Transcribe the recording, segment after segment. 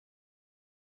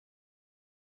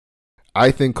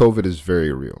I think COVID is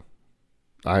very real.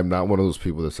 I'm not one of those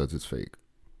people that says it's fake.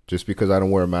 Just because I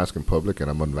don't wear a mask in public and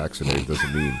I'm unvaccinated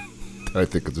doesn't mean that I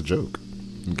think it's a joke.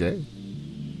 Okay?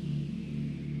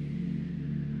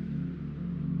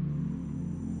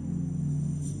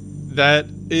 That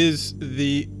is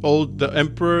the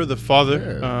emperor, the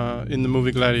father, in the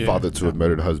movie Gladiator. Father to a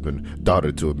murdered husband,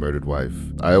 daughter to a murdered wife.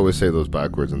 I always say those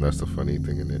backwards, and that's the funny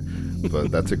thing in it.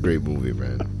 But that's a great movie,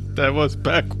 man. That was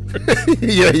backwards.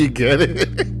 Yeah, you get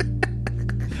it.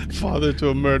 Father to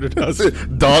a murdered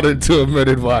husband. Daughter to a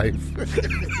murdered wife.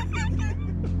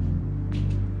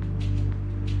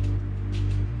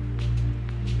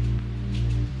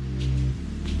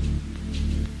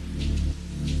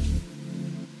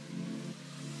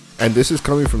 And this is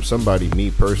coming from somebody,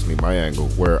 me personally, my angle,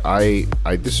 where I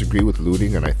disagree with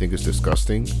looting and I think it's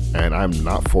disgusting, and I'm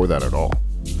not for that at all.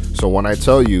 So when I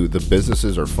tell you the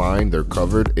businesses are fine, they're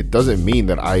covered, it doesn't mean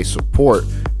that I support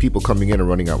people coming in and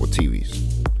running out with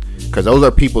TVs. Because those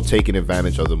are people taking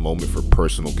advantage of the moment for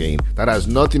personal gain. That has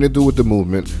nothing to do with the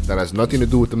movement. That has nothing to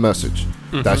do with the message.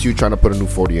 Mm-hmm. That's you trying to put a new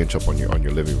 40-inch up on your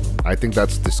living room. I think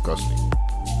that's disgusting.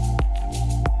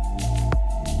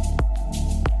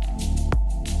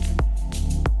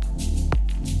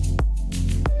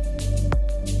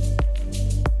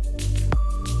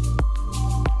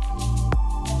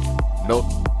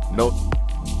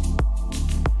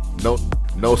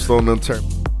 No stone unturned.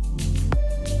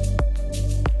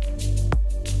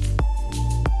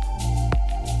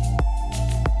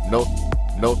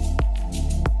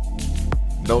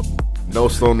 No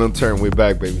stone unturned. We're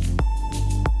back, baby.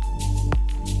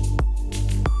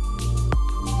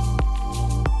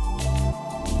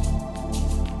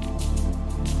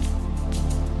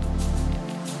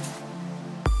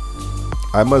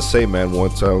 I must say, man,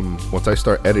 once I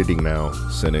start editing now,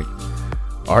 Cynic,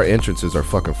 our entrances are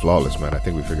fucking flawless, man. I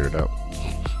think we figured it out.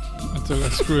 Until I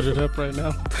screwed it up right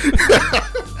now.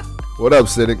 What up,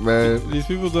 Cynic, man? These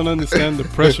people don't understand the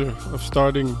pressure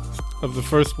of the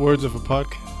first words of a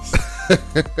podcast.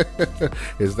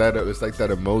 It's like that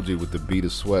emoji with the bead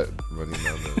of sweat running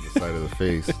down the side of the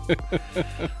face.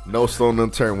 No stone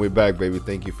unturned. We're back, baby.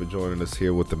 Thank you for joining us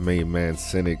here with the main man,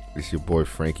 Cynic. It's your boy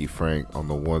Frankie Frank on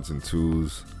the ones and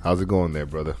twos. How's it going there,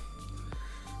 brother?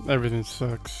 Everything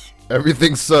sucks.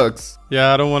 Everything sucks.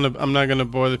 Yeah, I'm not gonna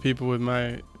bore the people with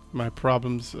my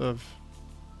problems of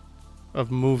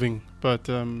moving, but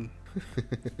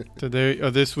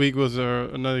this week was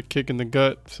another kick in the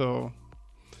gut, so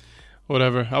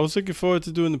whatever. I was looking forward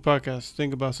to doing the podcast.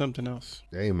 Think about something else.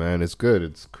 Hey, man, it's good.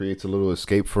 It creates a little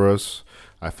escape for us.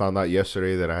 I found out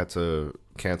yesterday that I had to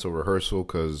cancel rehearsal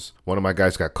because one of my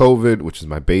guys got COVID, which is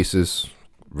my bassist.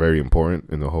 Very important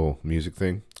in the whole music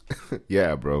thing.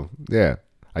 Yeah, bro. Yeah.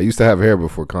 I used to have hair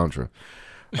before Contra.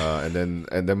 And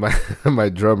then my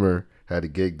drummer had a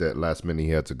gig that last minute he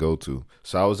had to go to.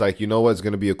 So I was like, you know what? It's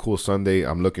going to be a cool Sunday.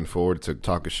 I'm looking forward to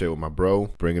talking shit with my bro,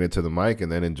 bringing it to the mic,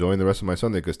 and then enjoying the rest of my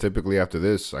Sunday. Because typically after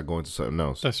this, I go into something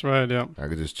else. That's right, yeah. I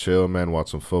could just chill, man,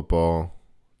 watch some football,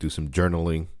 do some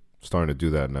journaling. Starting to do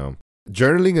that now.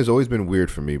 Journaling has always been weird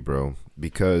for me, bro,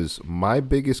 because my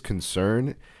biggest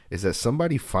concern is that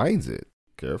somebody finds it.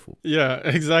 Careful. Yeah,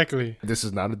 exactly. This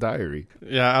is not a diary.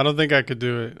 Yeah, I don't think I could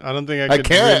do it. I don't think I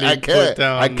could put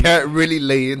down. I can't really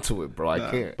lay into it, bro.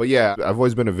 I can't. But yeah, I've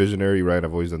always been a visionary, right?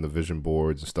 I've always done the vision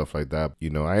boards and stuff like that.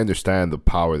 You know, I understand the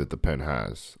power that the pen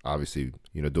has. Obviously,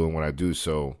 you know, doing what I do.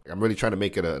 So I'm really trying to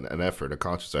make it an effort, a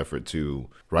conscious effort to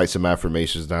write some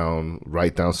affirmations down,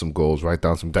 write down some goals, write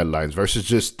down some deadlines versus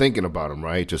just thinking about them,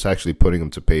 right? Just actually putting them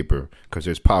to paper because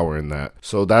there's power in that.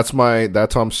 So that's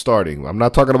how I'm starting. I'm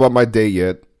not talking about my day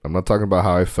yet. I'm not talking about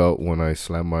how I felt when I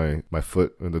slammed my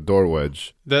foot in the door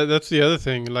wedge. That's the other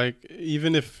thing. Like,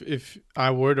 even if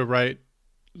I were to write,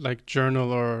 like,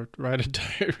 journal or write a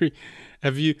diary,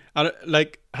 have you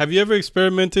ever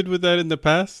experimented with that in the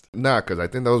past? Nah, because I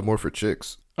think that was more for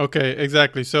chicks. Okay,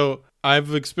 exactly. So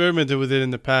I've experimented with it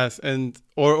in the past, and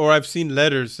or I've seen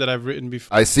letters that I've written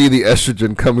before. I see the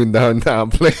estrogen coming down now. I'm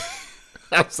playing.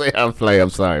 I'm playing. I'm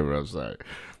sorry, bro. I'm sorry.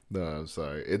 No, I'm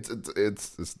sorry.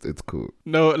 It's cool.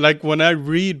 No, like when I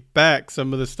read back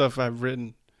some of the stuff I've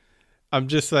written, I'm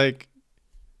just like,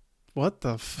 what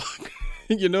the fuck?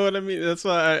 You know what I mean? That's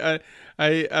why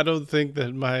I don't think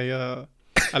that my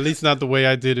at least not the way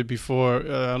I did it before.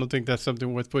 I don't think that's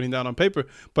something worth putting down on paper.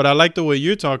 But I like the way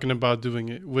you're talking about doing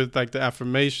it with like the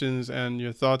affirmations and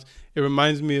your thoughts. It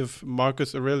reminds me of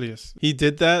Marcus Aurelius. He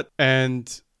did that,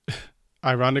 and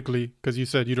ironically, because you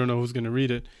said you don't know who's going to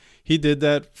read it, he did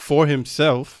that for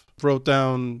himself, wrote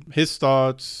down his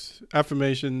thoughts,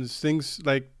 affirmations, things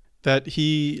like that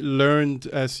he learned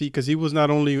because he was not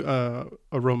only a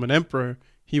Roman emperor,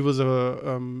 he was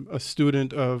a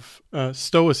student of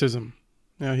Stoicism.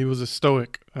 Yeah, he was a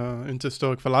Stoic, into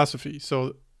Stoic philosophy.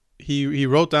 So he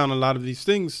wrote down a lot of these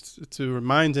things to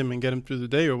remind him and get him through the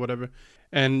day or whatever.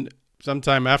 And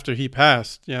sometime after he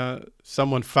passed,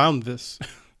 someone found this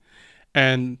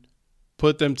and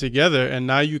put them together, and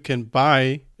now you can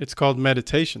buy. It's called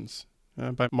Meditations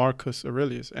by Marcus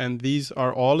Aurelius, and these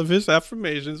are all of his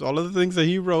affirmations, all of the things that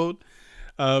he wrote.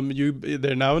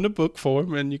 They're now in a book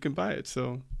form, and you can buy it.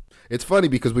 So it's funny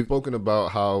because we've spoken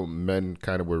about how men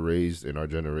kind of were raised in our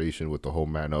generation with the whole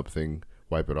man up thing,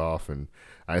 wipe it off, and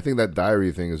I think that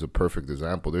diary thing is a perfect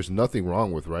example. There's nothing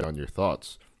wrong with writing on your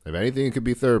thoughts. If anything, it could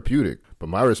be therapeutic. But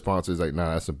my response is like,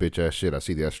 nah, that's some bitch ass shit. I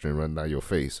see the estrogen running down your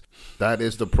face. That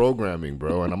is the programming,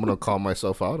 bro. And I'm going to call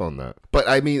myself out on that. But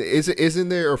I mean, isn't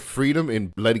there a freedom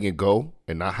in letting it go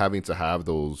and not having to have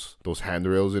those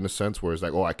handrails in a sense where it's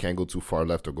like, oh, I can't go too far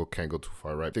left or can't go too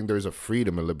far right. I think there's a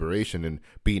freedom and liberation in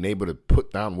being able to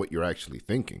put down what you're actually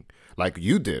thinking. Like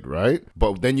you did, right?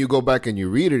 But then you go back and you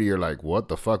read it, you're like, what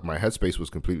the fuck? My headspace was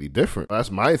completely different.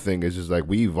 That's my thing. It's just like,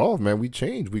 we evolve, man. We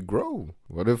change. We grow.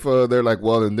 What if they're like,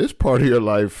 well, in this part of your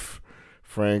life,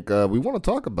 Frank, we want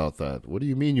to talk about that. What do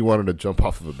you mean you wanted to jump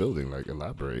off of a building? Like,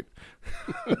 elaborate.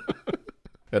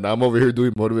 And I'm over here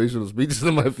doing motivational speeches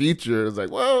in my future. It's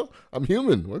like, well, I'm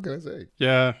human. What can I say?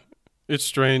 Yeah. It's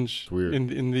strange. It's weird.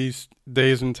 In these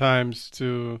days and times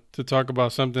to talk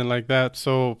about something like that,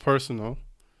 so personal.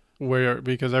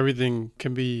 Because everything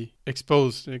can be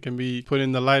exposed, it can be put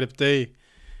in the light of day.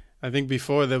 I think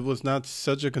before that was not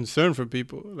such a concern for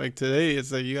people. Like today,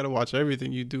 it's like you got to watch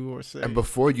everything you do or say. And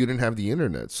before, you didn't have the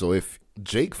internet. So if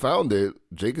Jake found it,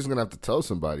 Jake is going to have to tell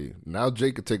somebody. Now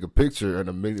Jake could take a picture and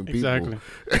 1 million people. Exactly.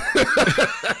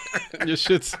 your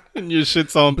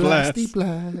shit's on blast. Blasty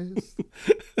blast.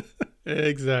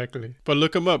 Exactly. But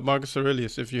look him up, Marcus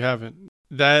Aurelius, if you haven't.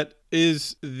 That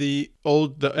is the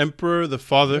emperor, the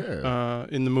father,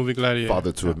 in the movie Gladiator.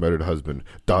 Father to a murdered husband,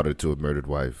 daughter to a murdered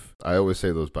wife. I always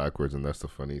say those backwards, and that's the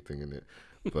funny thing in it.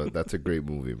 But that's a great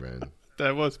movie, man.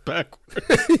 That was backwards.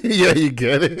 Yeah, you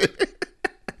get it.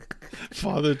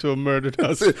 Father to a murdered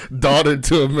husband. Daughter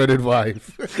to a murdered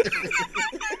wife.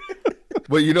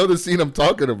 But you know the scene I'm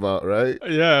talking about, right?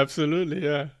 Yeah, absolutely,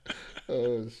 yeah.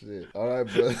 Oh, shit. All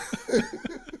right, bro.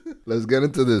 Let's get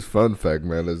into this fun fact,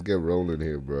 man. Let's get rolling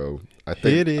here, bro. I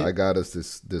think I got us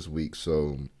this week,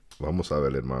 so vamos a ver,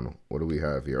 hermano. What do we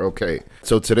have here? Okay,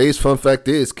 so today's fun fact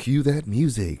is, cue that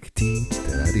music.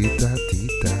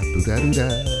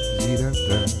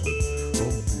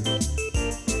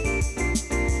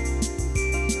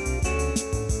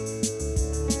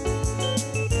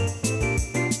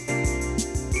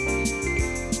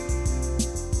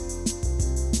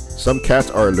 Some cats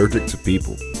are allergic to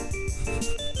people.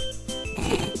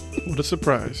 What a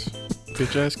surprise.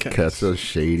 Bitch ass cats. Cats are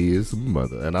shady as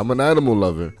mother. And I'm an animal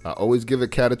lover. I always give a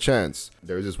cat a chance.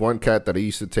 There's this one cat that I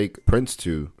used to take Prince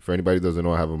to. For anybody who doesn't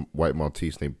know, I have a white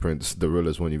Maltese named Prince, the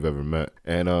realest one you've ever met.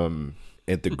 And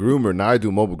at the groomer, now I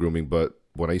do mobile grooming, but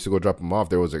when I used to go drop him off,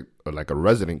 there was a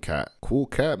resident cat. Cool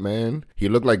cat, man. He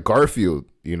looked like Garfield,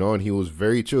 and he was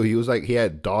very chill. He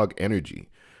had dog energy.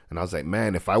 And I was like,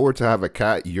 man, if I were to have a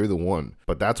cat, you're the one.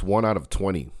 But that's 1 out of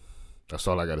 20. That's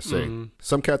all I got to say. Mm-hmm.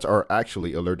 Some cats are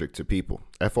actually allergic to people.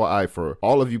 FYI, for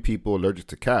all of you people allergic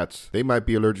to cats, they might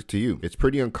be allergic to you. It's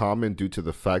pretty uncommon due to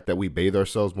the fact that we bathe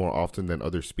ourselves more often than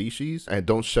other species and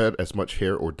don't shed as much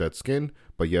hair or dead skin.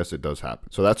 But yes, it does happen.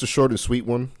 So that's a short and sweet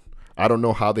one. I don't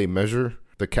know how they measure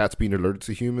the cats being allergic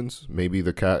to humans. Maybe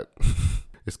the cat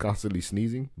is constantly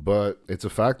sneezing, but it's a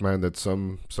fact, man, that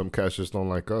some cats just don't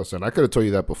like us. And I could have told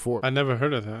you that before. I never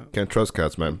heard of that. Can't trust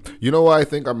cats, man. You know why I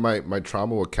think my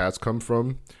trauma with cats come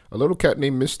from? A little cat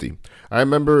named Misty. I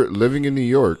remember living in New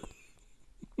York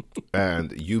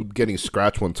and you getting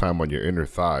scratched one time on your inner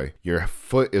thigh. Your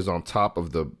foot is on top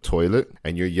of the toilet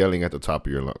and you're yelling at the top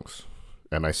of your lungs.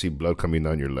 And I see blood coming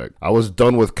down your leg. I was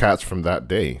done with cats from that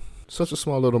day. Such a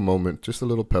small little moment, just a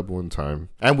little pebble in time.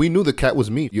 And we knew the cat was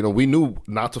me. We knew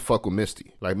not to fuck with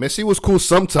Misty. Like, Misty was cool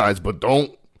sometimes, but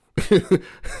don't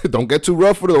get too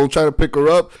rough with her. Don't try to pick her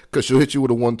up, because she'll hit you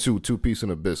with a 1-2, 2-piece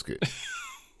and a biscuit.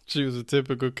 She was a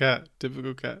typical cat.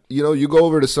 You go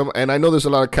over to some, and I know there's a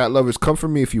lot of cat lovers. Come for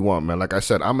me if you want, man. Like I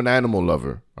said, I'm an animal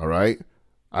lover, all right?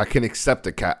 I can accept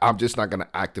a cat. I'm just not going to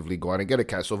actively go out and get a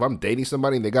cat. So if I'm dating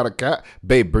somebody and they got a cat,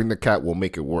 babe, bring the cat. We'll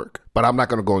make it work. But I'm not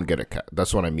going to go and get a cat.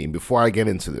 That's what I mean before I get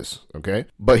into this, okay?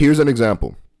 But here's an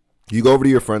example. You go over to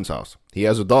your friend's house. He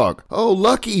has a dog. Oh,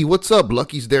 Lucky, what's up?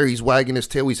 Lucky's there. He's wagging his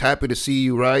tail. He's happy to see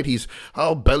you, right?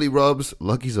 Belly rubs.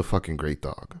 Lucky's a fucking great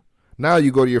dog. Now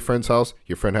you go to your friend's house.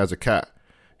 Your friend has a cat.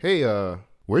 Hey,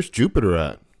 where's Jupiter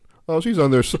at? Oh, she's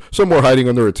on there somewhere hiding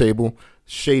under a table.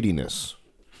 Shadiness.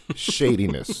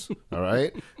 All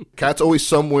right? Cat's always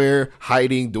somewhere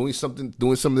hiding, doing something,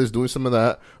 doing some of this, doing some of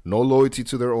that. No loyalty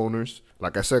to their owners.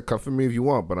 Like I said, come for me if you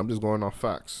want, but I'm just going off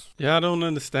facts. Yeah, I don't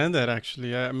understand that,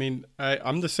 actually. I mean,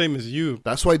 I'm the same as you.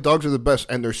 That's why dogs are the best,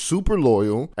 and they're super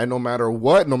loyal, and no matter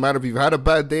what, no matter if you've had a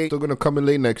bad day, they're going to come and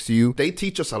lay next to you. They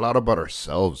teach us a lot about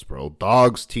ourselves, bro.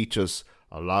 Dogs teach us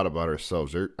a lot about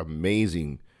ourselves. They're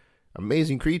amazing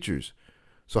creatures.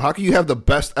 So how can you have the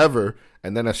best ever,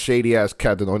 and then a shady-ass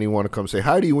cat that don't even want to come say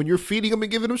hi to you when you're feeding them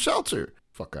and giving them shelter?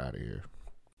 Fuck out of here.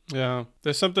 Yeah,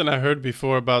 there's something I heard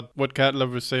before about what cat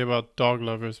lovers say about dog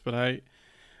lovers, but I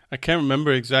can't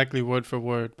remember exactly word for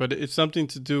word, but it's something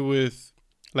to do with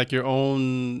like your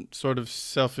own sort of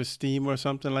self-esteem or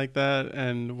something like that,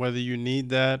 and whether you need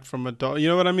that from a dog. You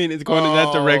know what I mean? It's going in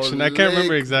that direction. I can't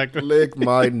remember exactly. Lick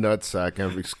my nutsack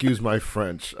and excuse my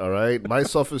French, all right? My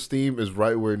self-esteem is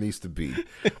right where it needs to be.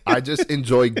 I just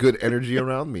enjoy good energy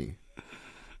around me.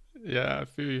 Yeah, I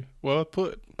feel you. Well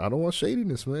put. I don't want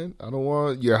shadiness, man. I don't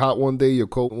want you're hot one day, you're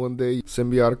cold one day.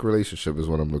 Symbiotic relationship is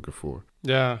what I'm looking for.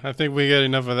 Yeah, I think we get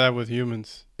enough of that with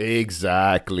humans.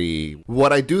 Exactly.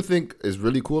 What I do think is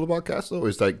really cool about cats, though,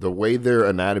 is like the way their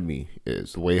anatomy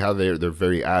is, the way how they're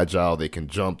very agile, they can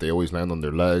jump, they always land on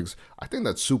their legs. I think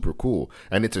that's super cool.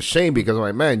 And it's a shame because I'm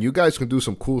like, man, you guys can do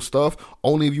some cool stuff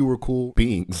only if you were cool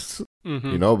beings,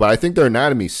 you know? But I think their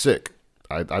anatomy's sick.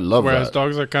 I love Whereas that.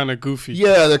 dogs are kind of goofy.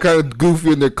 Yeah, they're kind of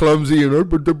goofy and they're clumsy and they'll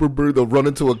run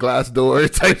into a glass door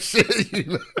type shit. You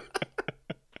know?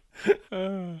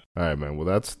 All right, man. Well,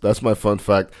 that's my fun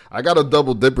fact. I got a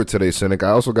double dipper today, Cynic.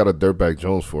 I also got a Dirtbag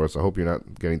Jones for us. I hope you're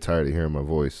not getting tired of hearing my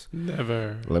voice.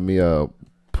 Never. Let me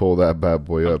pull that bad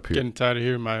boy up here. Getting tired of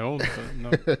hearing my own, but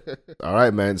no. All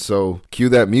right, man. So cue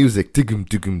that music. We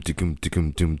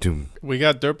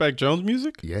got Dirtbag Jones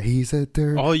music? Yeah, he's a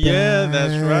dirtbag. Oh, yeah,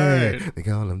 that's right. They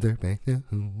call him Dirtbag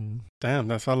Jones. Damn,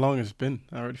 that's how long it's been.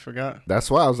 I already forgot. That's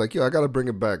why I was like, yo, I got to bring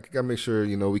it back. I got to make sure,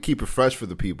 we keep it fresh for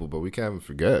the people, but we can't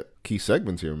forget. Key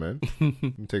segments here, man. Let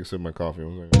me take a sip of my coffee.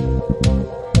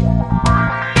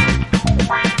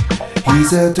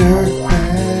 He's a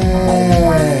dirtbag.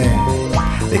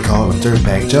 They call him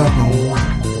Dirtbag Jones.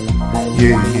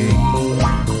 Yeah.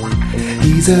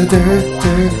 He's a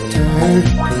dirtbag.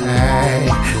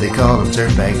 They call him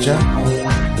Dirtbag Jones.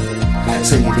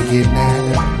 Say it again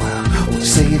now. Won't you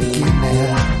say it again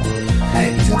now?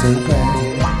 He's a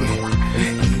dirtbag. Yeah. He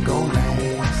ain't gon'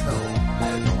 last. No.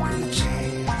 Don't really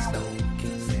chance. No.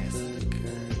 Get his ass in the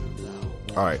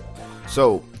curb. All right.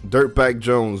 So Dirtbag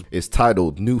Jones is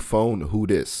titled New Phone, Who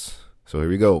Dis? So here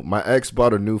we go. My ex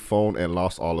bought a new phone and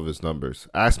lost all of his numbers.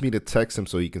 Asked me to text him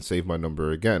so he can save my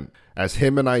number again. As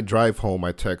him and I drive home,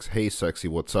 I text, hey, sexy,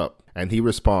 what's up? And he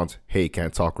responds, hey,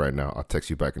 can't talk right now. I'll text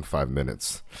you back in 5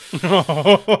 minutes. You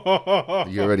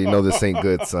already know this ain't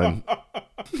good, son.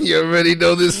 You already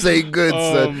know this ain't good,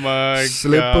 son. Oh, my God.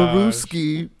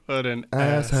 Slipperooski. What an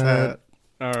asshat.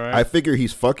 All right. I figure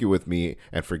he's fucking with me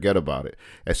and forget about it.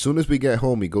 As soon as we get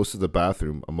home, he goes to the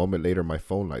bathroom. A moment later, my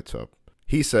phone lights up.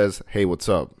 He says, hey, what's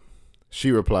up?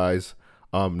 She replies,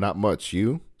 not much,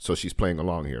 you? So she's playing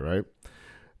along here, right?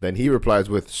 Then he replies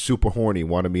with, super horny,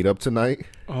 want to meet up tonight?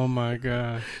 Oh, my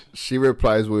gosh. She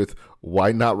replies with,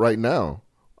 why not right now?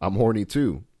 I'm horny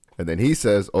too. And then he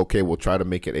says, okay, we'll try to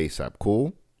make it ASAP.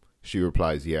 Cool? She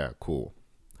replies, yeah, cool.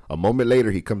 A moment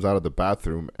later, he comes out of the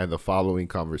bathroom and the following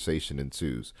conversation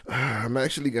ensues. I'm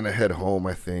actually going to head home,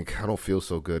 I think. I don't feel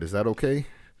so good. Is that okay?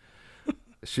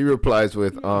 She replies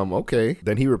with, okay.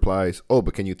 Then he replies, oh,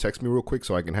 but can you text me real quick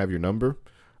so I can have your number?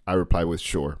 I reply with,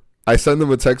 sure. I send him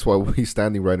a text while he's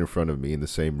standing right in front of me in the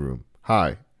same room.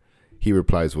 Hi. He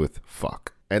replies with,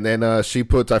 fuck. And then she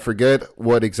puts, I forget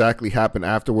what exactly happened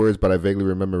afterwards, but I vaguely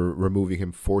remember removing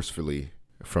him forcefully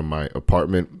from my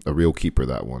apartment. A real keeper,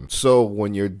 that one. So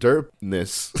when your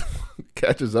derpness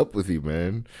catches up with you,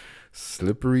 man,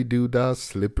 slippery doodah,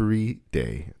 slippery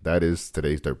day. That is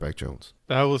today's Dirtbag Jones.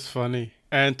 That was funny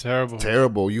and terrible.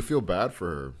 Terrible. You feel bad for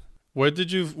her. Where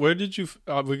did you, we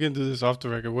can do this off the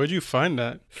record. Where did you find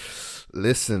that?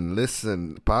 Listen,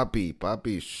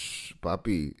 Papi, shh,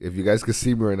 Papi. If you guys can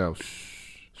see me right now,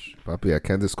 shh, Papi, I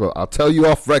can't disclose. I'll tell you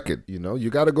off record. You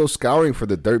got to go scouring for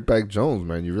the Dirtbag Jones,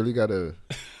 man. You really got to.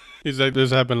 He's like,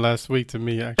 this happened last week to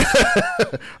me,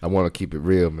 actually. I want to keep it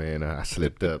real, man. I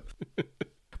slipped up.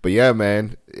 But yeah,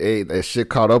 man, hey, that shit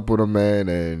caught up with him, man,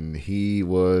 and he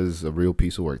was a real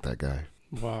piece of work, that guy.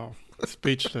 Wow.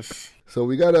 Speechless. So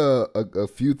we got a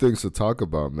few things to talk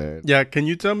about, man. Yeah, can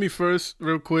you tell me first,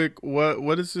 real quick,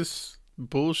 what is this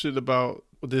bullshit about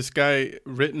this guy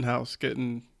Rittenhouse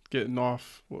getting getting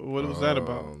off. What was that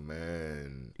about? Oh,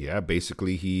 man. Yeah,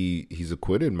 basically he's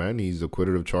acquitted, man. He's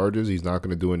acquitted of charges. He's not going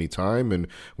to do any time. And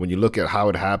when you look at how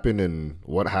it happened and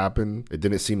what happened, it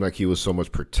didn't seem like he was so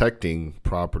much protecting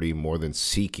property more than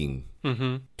seeking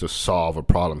to solve a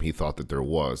problem he thought that there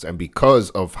was. And because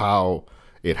of how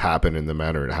it happened and the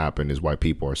manner it happened is why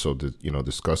people are so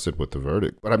disgusted with the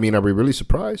verdict. But I mean, are we really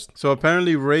surprised? So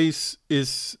apparently race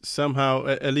is somehow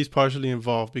at least partially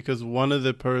involved, because one of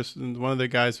the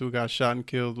guys who got shot and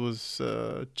killed was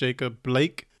Jacob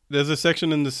Blake. There's a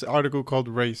section in this article called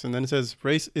race, and then it says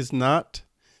race is not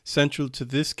central to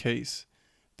this case.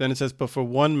 Then it says, but for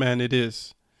one man it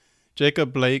is.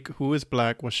 Jacob Blake, who is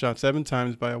black, was shot 7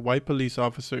 times by a white police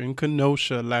officer in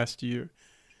Kenosha last year.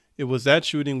 It was that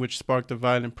shooting which sparked the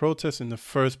violent protest in the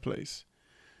first place.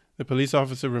 The police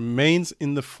officer remains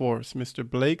in the force. Mr.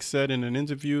 Blake said in an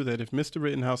interview that if Mr.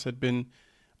 Rittenhouse had been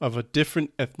of a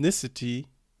different ethnicity,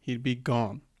 he'd be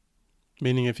gone.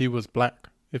 Meaning if he was black,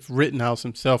 if Rittenhouse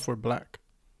himself were black.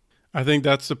 I think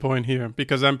that's the point here,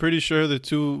 because I'm pretty sure the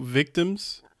 2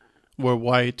 victims were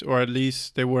white, or at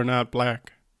least they were not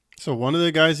black. So one of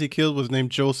the guys he killed was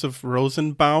named Joseph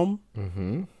Rosenbaum.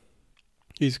 Mm-hmm.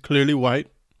 He's clearly white.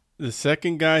 The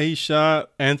second guy he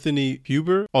shot, Anthony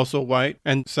Huber, also white,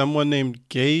 and someone named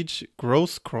Gage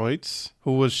Grosskreutz,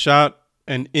 who was shot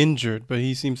and injured, but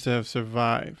he seems to have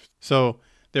survived. So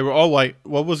they were all white.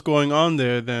 What was going on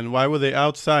there then? Why were they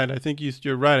outside? I think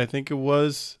you're right. I think it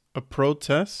was a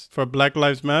protest for Black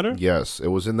Lives Matter. Yes, it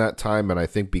was in that time, and I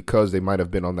think because they might have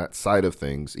been on that side of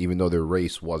things, even though their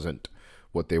race wasn't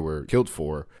what they were killed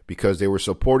for, because they were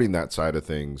supporting that side of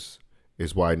things,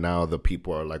 is why now the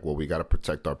people are like, well, we got to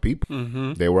protect our people.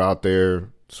 Mm-hmm. They were out there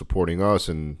supporting us,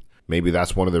 and maybe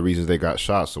that's one of the reasons they got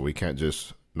shot, so we can't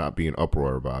just not be in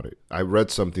uproar about it. I read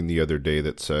something the other day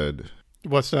that said...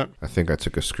 What's that? I think I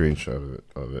took a screenshot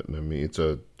of it. I mean, it's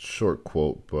a short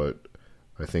quote, but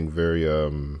I think very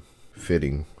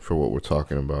fitting for what we're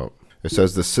talking about. It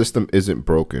says, the system isn't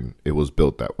broken. It was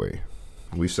built that way.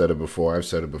 We said it before. I've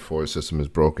said it before. The system is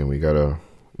broken. We gotta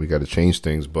change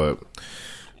things, but...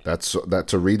 That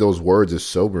to read those words is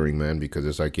sobering, man, because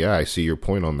it's like, yeah, I see your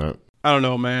point on that. I don't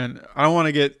know, man. I don't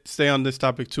want to stay on this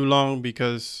topic too long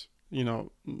because,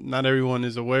 not everyone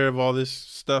is aware of all this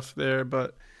stuff there,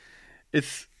 but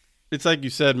it's like you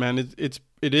said, man, it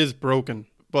is broken,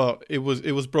 but it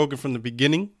was broken from the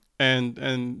beginning,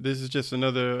 and this is just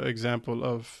another example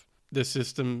of the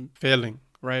system failing,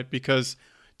 right? Because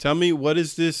tell me, what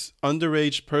is this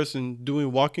underage person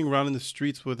doing walking around in the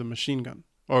streets with a machine gun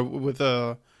or with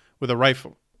a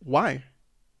rifle? Why?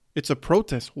 It's a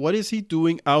protest. What is he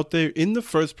doing out there in the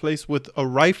first place with a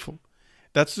rifle?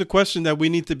 That's the question that we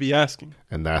need to be asking.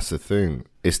 And that's the thing.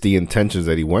 It's the intentions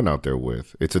that he went out there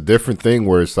with. It's a different thing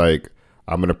where it's like,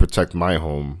 I'm going to protect my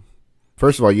home.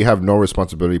 First of all, you have no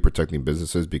responsibility protecting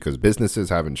businesses because businesses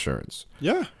have insurance.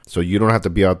 Yeah. So you don't have to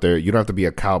be out there. You don't have to be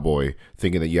a cowboy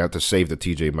thinking that you have to save the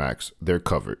TJ Maxx. They're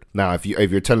covered. Now, if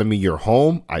you're telling me you're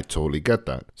home, I totally get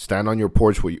that. Stand on your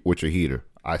porch with your heater.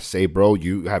 I say, bro,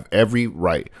 you have every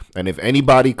right. And if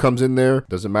anybody comes in there,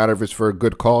 doesn't matter if it's for a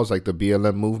good cause like the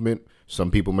BLM movement. Some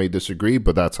people may disagree,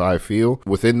 but that's how I feel.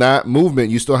 Within that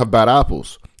movement, you still have bad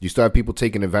apples. You still have people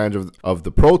taking advantage of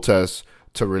the protests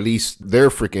to release their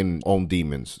freaking own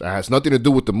demons. That has nothing to do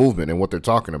with the movement and what they're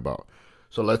talking about.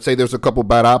 So let's say there's a couple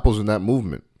bad apples in that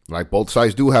movement. Like both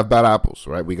sides do have bad apples,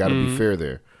 right? We got to be fair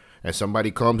there. And somebody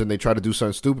comes and they try to do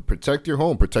something stupid. Protect your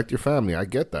home, protect your family. I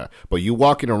get that. But you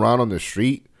walking around on the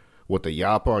street with a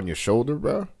yappa on your shoulder,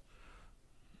 bro,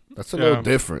 that's a little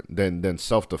different than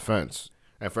self-defense.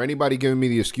 And for anybody giving me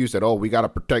the excuse that, we got to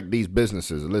protect these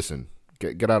businesses, listen,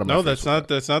 get out of my face. No,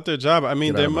 that's not their job. I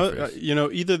mean, there must,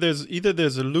 either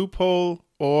there's a loophole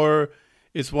or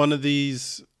it's one of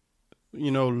these,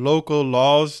 local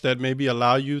laws that maybe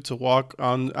allow you to walk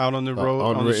out on the road,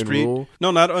 on the street. Rule?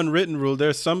 No, not unwritten rule.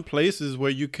 There's some places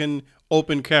where you can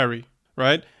open carry,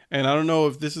 right? And I don't know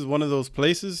if this is one of those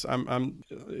places.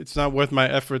 It's not worth my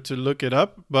effort to look it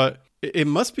up, but it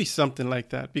must be something like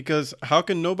that, because how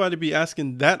can nobody be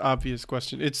asking that obvious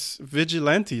question? It's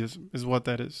vigilantism is what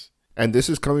that is. And this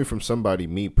is coming from somebody,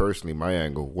 me personally, my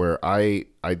angle, where I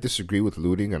disagree with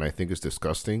looting and I think it's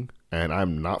disgusting, and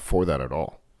I'm not for that at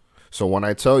all. So when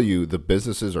I tell you the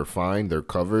businesses are fine, they're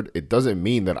covered, it doesn't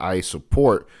mean that I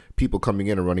support people coming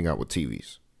in and running out with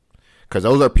TVs. Because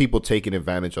those are people taking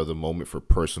advantage of the moment for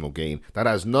personal gain. That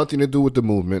has nothing to do with the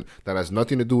movement. That has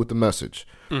nothing to do with the message.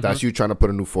 Mm-hmm. That's you trying to put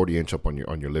a new 40-inch up on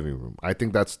your living room. I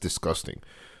think that's disgusting.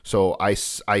 So I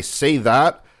say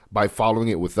that by following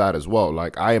it with that as well.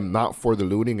 Like, I am not for the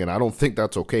looting, and I don't think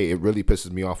that's okay. It really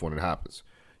pisses me off when it happens.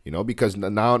 You know, because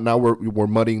now we're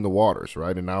muddying the waters,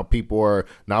 right? And now people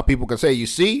can say, you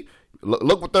see,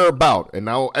 look what they're about, and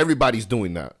now everybody's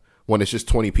doing that when it's just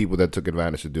 20 people that took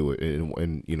advantage to do it in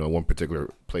one particular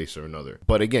place or another.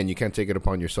 But again, you can't take it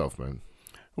upon yourself, man.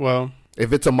 Well,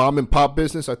 if it's a mom and pop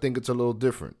business, I think it's a little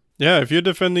different. Yeah, if you're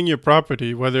defending your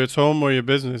property, whether it's home or your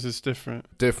business, it's different.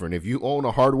 Different. If you own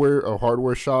a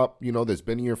hardware shop, that's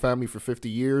been in your family for 50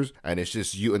 years, and it's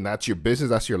just you, and that's your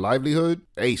business, that's your livelihood,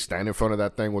 hey, stand in front of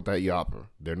that thing with that yapper.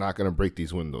 They're not going to break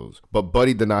these windows. But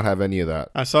Buddy did not have any of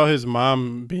that. I saw his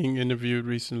mom being interviewed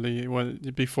recently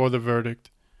before the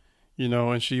verdict,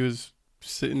 and she was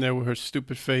sitting there with her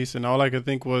stupid face, and all I could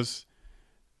think was,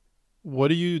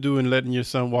 what are you doing letting your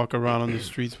son walk around on the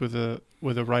streets with a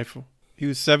rifle? He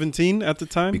was 17 at the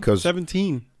time. Because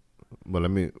 17. Where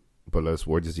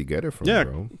does he get it from,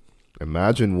 bro?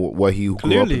 Imagine what he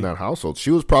grew up in that household. She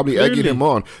was probably egging him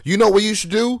on. You know what you should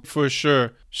do? For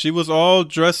sure. She was all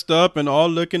dressed up and all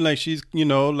looking like she's,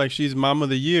 like she's mom of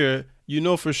the year.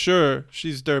 For sure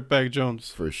she's Dirtbag Jones.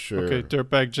 For sure. Okay,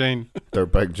 Dirtbag Jane.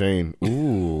 Dirtbag Jane.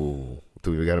 Ooh.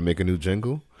 Do we got to make a new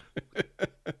jingle?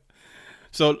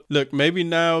 So, look, maybe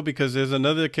now, because there's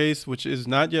another case which is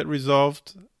not yet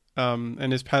resolved,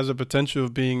 and it has a potential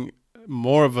of being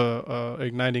more of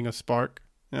igniting a spark.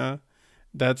 Yeah,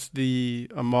 that's the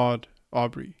Ahmaud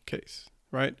Arbery case,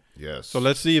 right? Yes. So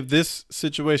let's see if this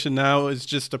situation now is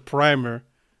just a primer,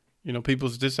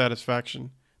 people's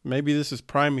dissatisfaction. Maybe this is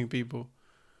priming people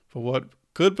for what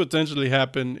could potentially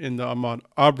happen in the Ahmaud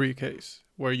Arbery case,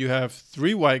 where you have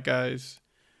 3 white guys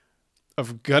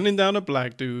of gunning down a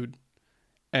black dude,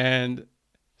 and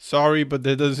sorry, but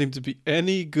there doesn't seem to be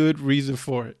any good reason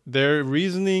for it. Their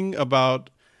reasoning about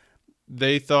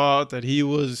they thought that he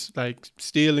was like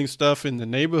stealing stuff in the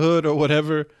neighborhood or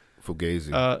whatever.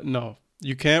 Fugazi. No,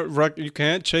 you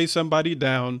can't chase somebody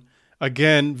down.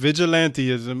 Again,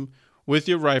 vigilantism with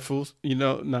your rifles.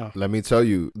 No. Let me tell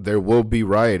you, there will be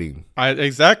rioting.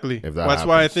 Exactly. If that's happens.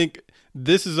 why I think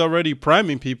this is already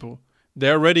priming people.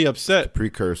 They're already upset.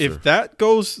 Precursor. If that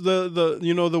goes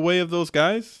the way of those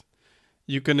guys,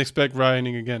 you can expect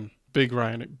rioting again. Big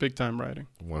time rioting.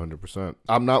 100%.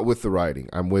 I'm not with the rioting.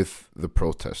 I'm with the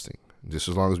protesting. Just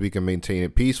as long as we can maintain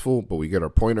it peaceful, but we get our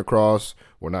point across,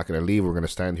 we're not going to leave. We're going to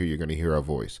stand here. You're going to hear our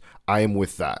voice. I am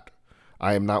with that.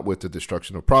 I am not with the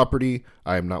destruction of property.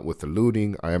 I am not with the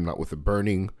looting. I am not with the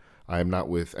burning. I am not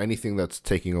with anything that's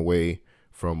taking away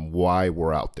from why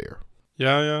we're out there.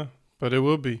 Yeah. But it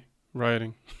will be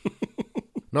rioting.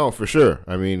 No, for sure.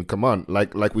 I mean, come on.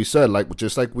 Like we said,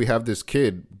 just like we have this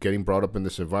kid getting brought up in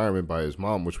this environment by his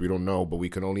mom, which we don't know, but we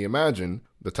can only imagine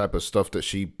the type of stuff that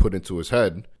she put into his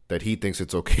head that he thinks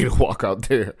it's okay to walk out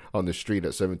there on the street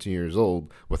at 17 years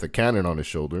old with a cannon on his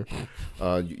shoulder.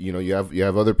 You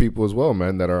have other people as well,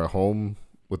 man, that are at home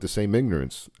with the same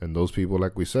ignorance. And those people,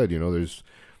 like we said,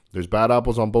 there's bad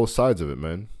apples on both sides of it,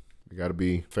 man. You got to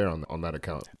be fair on that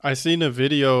account. I seen a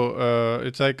video.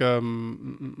 It's like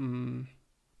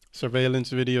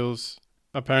surveillance videos.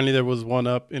 Apparently there was one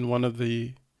up in one of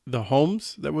the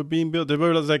homes that were being built. There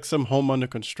was like some home under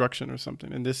construction or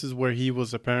something, and this is where he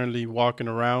was apparently walking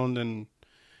around, and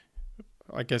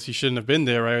I guess he shouldn't have been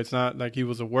there, right? It's not like he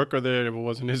was a worker there. It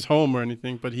wasn't his home or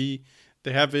anything, but they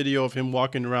have video of him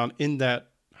walking around in that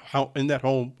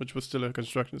home, which was still a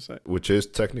construction site, which is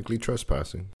technically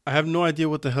trespassing. I have no idea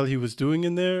what the hell he was doing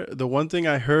in there. The one thing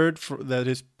I heard that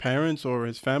his parents or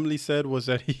his family said was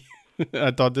that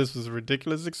I thought this was a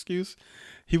ridiculous excuse.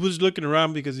 He was looking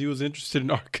around because he was interested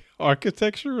in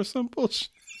architecture or some bullshit.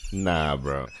 Nah,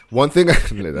 bro. One thing that's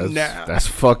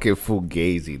fucking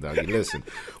fugazi, dog. Listen,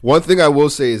 one thing I will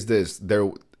say is this: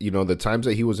 the times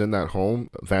that he was in that home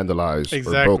vandalized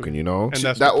or broken,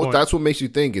 and that's what makes you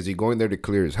think: is he going there to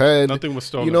clear his head? Nothing was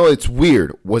stolen. It's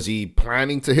weird. Was he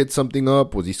planning to hit something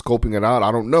up? Was he scoping it out?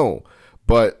 I don't know,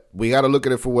 but we got to look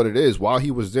at it for what it is. While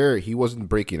he was there, he wasn't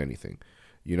breaking anything.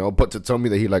 But to tell me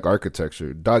that he like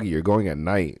architecture, doggy, you're going at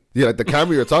night. Yeah, like the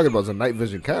camera you're talking about is a night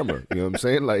vision camera. You know what I'm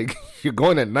saying? Like, you're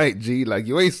going at night, G. Like,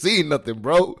 you ain't seeing nothing,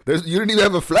 bro. You didn't even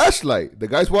have a flashlight. The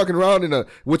guy's walking around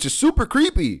which is super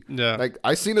creepy. Yeah. Like,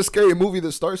 I seen a scary movie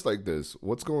that starts like this.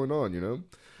 What's going on,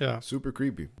 Yeah. Super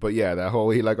creepy. But yeah, that whole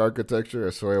he like architecture,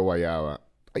 I swear, wayawa.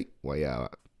 Ay, wayawa.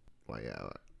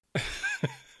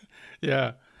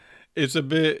 Yeah. It's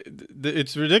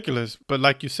ridiculous. But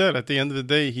like you said, at the end of the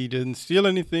day, he didn't steal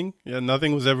anything. Yeah,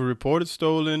 nothing was ever reported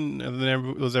stolen.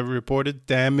 Nothing was ever reported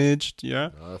damaged.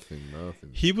 Yeah. Nothing.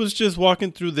 He was just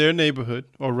walking through their neighborhood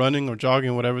or running or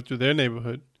jogging, whatever, through their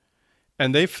neighborhood.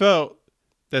 And they felt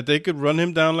that they could run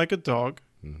him down like a dog,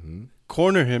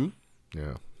 corner him,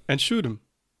 and shoot him.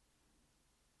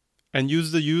 and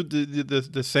use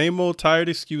the same old tired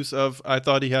excuse of I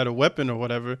thought he had a weapon or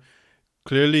whatever.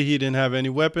 Clearly, he didn't have any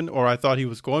weapon, or I thought he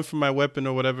was going for my weapon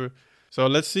or whatever. So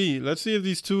let's see if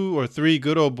these 2 or 3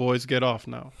 good old boys get off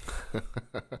now.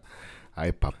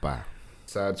 Ay, papa.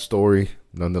 Sad story,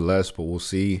 nonetheless, but we'll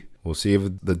see. We'll see if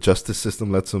the justice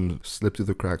system lets them slip through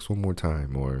the cracks one more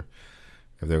time, or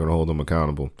if they're going to hold them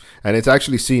accountable. And it's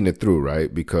actually seeing it through,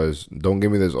 right? Because don't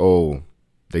give me this,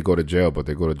 they go to jail, but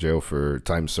they go to jail for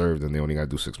time served and they only got to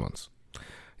do 6 months.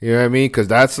 You know what I mean? Because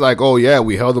that's like, we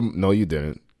held them. No, you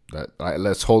didn't.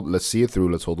 Let's see it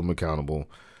through. Let's hold them accountable.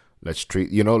 Let's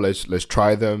let's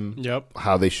try them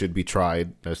how they should be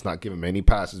tried. Let's not give them any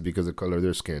passes because of the color of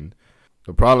their skin.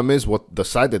 The problem is what the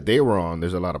side that they were on,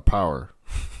 there's a lot of power.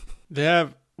 They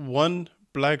have 1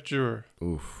 black juror.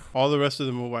 Oof. All the rest of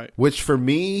them are white. Which for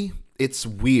me, it's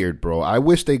weird, bro. I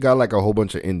wish they got like a whole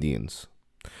bunch of Indians.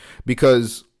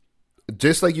 Because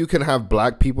just like you can have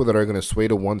black people that are going to sway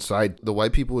to one side, the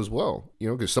white people as well.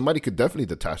 Because somebody could definitely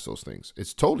detach those things.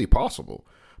 It's totally possible.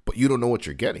 But you don't know what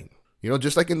you're getting.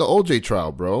 Just like in the OJ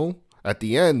trial, bro. At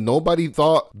the end, nobody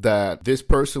thought that this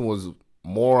person was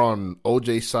more on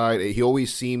OJ's side. He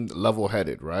always seemed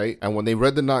level-headed, right? And when they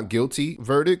read the not guilty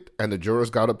verdict and the jurors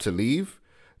got up to leave,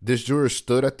 this juror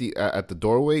stood at the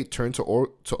doorway, turned to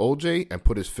OJ, and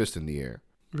put his fist in the air.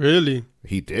 Really?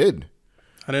 He did.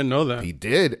 I didn't know that. He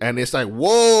did. And it's like,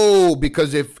 whoa,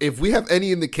 because if we have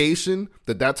any indication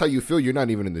that that's how you feel, you're not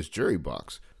even in this jury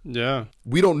box. Yeah.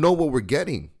 We don't know what we're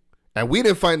getting. And we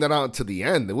didn't find that out until the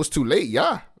end. It was too late.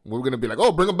 Yeah. We're going to be like,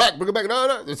 bring him back.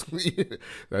 No. That's it.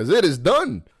 It's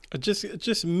done.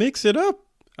 Just mix it up.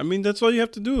 I mean, that's all you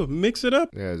have to do. Mix it up.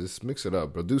 Yeah, just mix it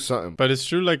up, bro. Do something. But it's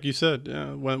true, like you said.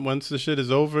 Yeah, once the shit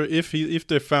is over, if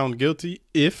they're found guilty,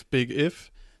 big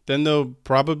if, then there'll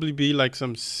probably be like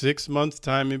some 6 months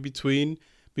time in between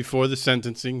before the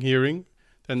sentencing hearing.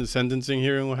 Then the sentencing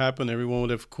hearing will happen. Everyone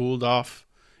would have cooled off,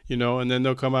 and then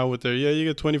they'll come out with you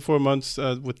get 24 months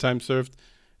with time served.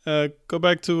 Go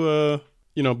back to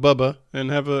Bubba and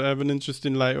have an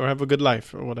interesting life or have a good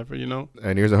life or whatever,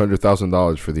 And here's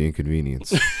 $100,000 for the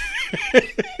inconvenience.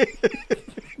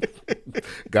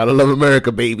 Gotta love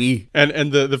America, baby.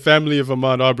 And the family of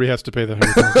Ahmaud Arbery has to pay the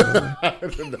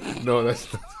 $100,000. No, that's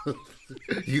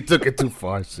you took it too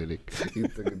far, Cynic. You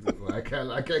took it too far.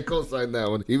 I can't co-sign that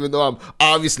one, even though I'm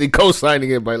obviously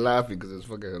co-signing it by laughing because it's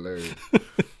fucking hilarious.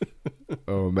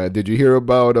 Oh man, did you hear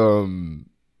about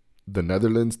the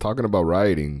Netherlands talking about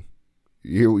rioting?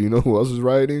 You know who else is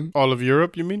rioting? All of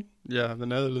Europe, you mean? Yeah, the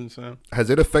Netherlands. Has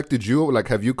it affected you? Like,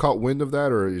 have you caught wind of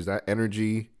that, or is that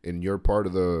energy in your part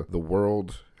of the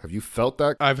world? Have you felt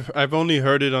that? I've only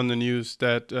heard it on the news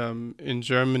that in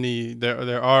Germany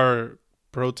there are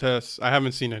protests. I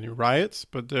haven't seen any riots,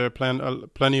 but there are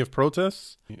plenty of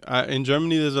protests. In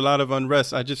Germany, there's a lot of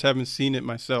unrest. I just haven't seen it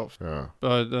myself. Yeah.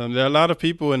 But there are a lot of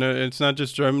people, and it's not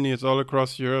just Germany. It's all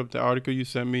across Europe. The article you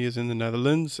sent me is in the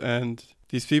Netherlands, and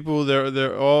these people,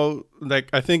 they're all like,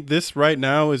 I think this right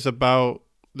now is about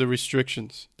the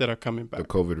restrictions that are coming back. The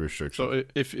COVID restrictions. So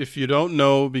if you don't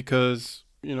know, because,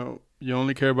 you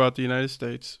only care about the United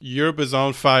States, Europe is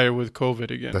on fire with COVID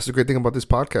again. That's the great thing about this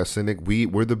podcast, Cynic.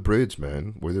 We're the bridge,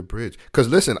 man. We're the bridge. Because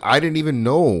listen, I didn't even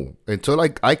know until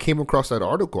I came across that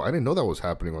article. I didn't know that was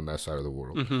happening on that side of the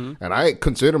world. Mm-hmm. And I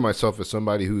consider myself as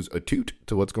somebody who's attuned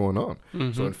to what's going on.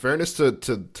 Mm-hmm. So in fairness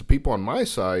to people on my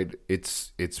side,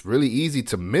 it's really easy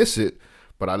to miss it.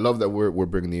 But I love that we're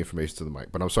bringing the information to the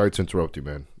mic. But I'm sorry to interrupt you,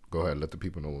 man. Go ahead. Let the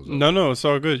people know what's up. No, it's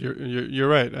all good. You're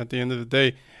right. At the end of the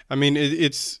day, I mean,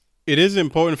 it is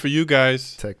important for you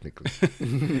guys. Technically.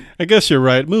 I guess you're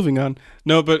right. Moving on.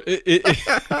 No, but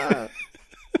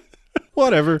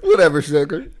whatever. Whatever,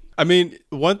 sugar. I mean,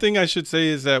 one thing I should say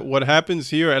is that what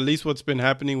happens here, at least what's been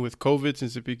happening with COVID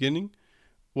since the beginning,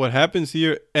 what happens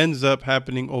here ends up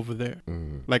happening over there.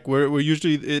 Mm. Like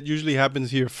it usually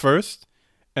happens here first,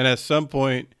 and at some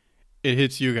point it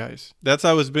hits you guys. That's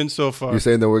how it's been so far. You're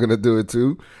saying that we're going to do it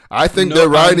too? I think they're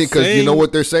riding because you know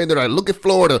what they're saying? They're like, look at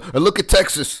Florida and look at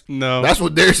Texas. No. That's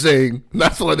what they're saying.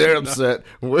 That's why they're upset.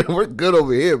 We're good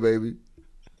over here, baby.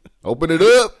 Open it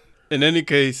up. In any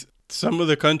case, some of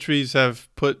the countries have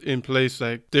put in place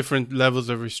like different levels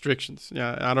of restrictions.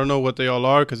 Yeah, I don't know what they all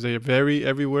are because they vary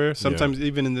everywhere. Sometimes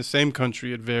even in the same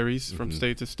country, it varies from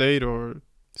state to state or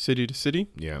city to city.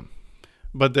 Yeah.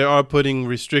 But they are putting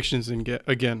restrictions in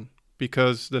again.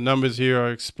 Because the numbers here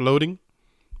are exploding.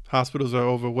 Hospitals are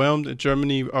overwhelmed.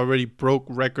 Germany already broke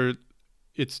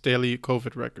its daily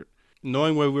COVID record.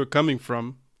 Knowing where we're coming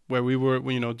from, where we were,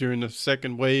 during the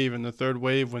second wave and the third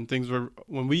wave,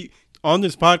 when we on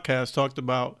this podcast talked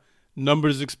about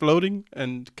numbers exploding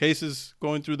and cases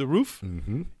going through the roof.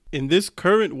 Mm-hmm. in this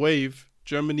current wave,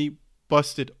 Germany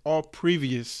busted all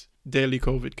previous daily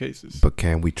COVID cases. But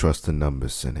can we trust the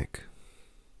numbers, Cynic?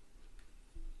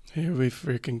 Here we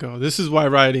freaking go. This is why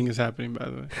rioting is happening, by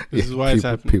the way. This is why it's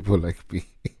happening. People like me.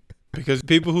 Because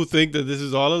people who think that this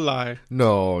is all a lie.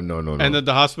 No. And that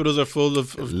the hospitals are full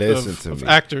of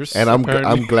actors. And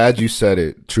I'm glad you said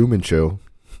it. Truman Show.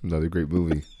 Another great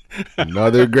movie.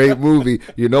 Another great movie.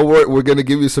 You know what? We're going to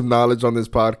give you some knowledge on this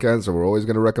podcast, so we're always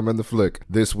going to recommend the flick.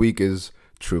 This week is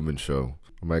Truman Show.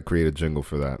 I might create a jingle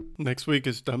for that. Next week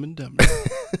is Dumb and Dumber.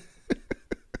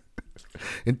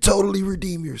 And totally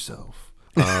redeem yourself.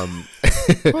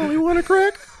 Oh, you want a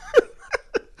crack?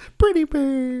 Pretty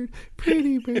bird.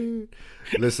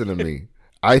 Listen to me.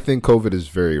 I think COVID is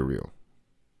very real.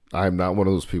 I'm not one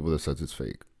of those people that says it's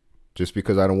fake. Just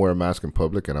because I don't wear a mask in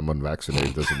public and I'm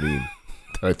unvaccinated doesn't mean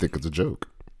that I think it's a joke.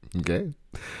 Okay?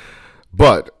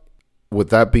 But with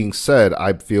that being said,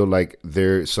 I feel like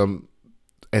there's some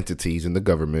entities in the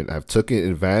government have taken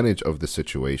advantage of the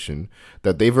situation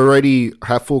that they've already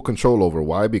have full control over.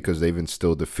 Why? Because they've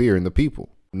instilled the fear in the people.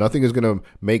 Nothing is going to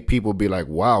make people be like,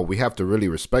 wow, we have to really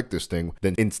respect this thing,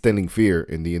 than instilling fear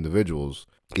in the individuals,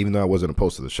 even though I wasn't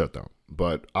opposed to the shutdown.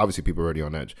 But obviously people are already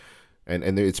on edge.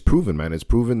 And it's proven, man. It's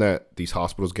proven that these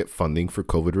hospitals get funding for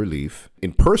COVID relief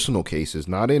in personal cases,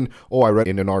 not in, I read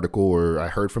in an article or I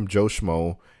heard from Joe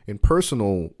Schmo. In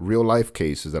personal, real-life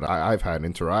cases that I've had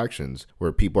interactions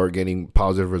where people are getting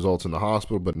positive results in the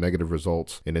hospital but negative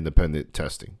results in independent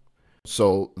testing.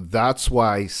 So that's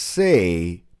why I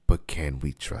say, but can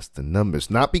we trust the numbers?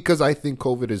 Not because I think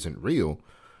COVID isn't real.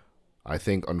 I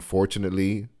think,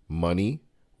 unfortunately, money,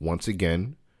 once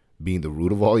again, being the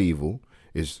root of all evil,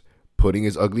 is putting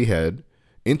his ugly head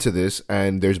into this,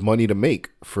 and there's money to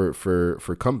make for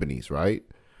companies, right?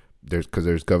 Because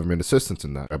there's government assistance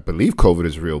in that. I believe COVID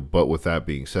is real, but with that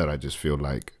being said, I just feel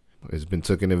like it's been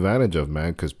taken advantage of,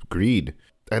 man, because greed.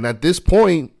 And at this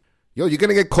point, you're going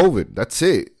to get COVID. That's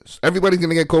it. Everybody's going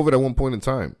to get COVID at one point in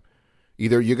time.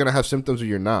 Either you're going to have symptoms or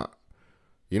you're not.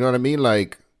 You know what I mean?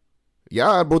 Like,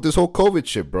 yeah, bro, this whole COVID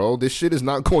shit, bro, this shit is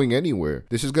not going anywhere.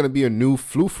 This is going to be a new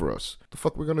flu for us. What the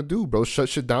fuck we're going to do, bro? Shut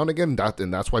shit down again?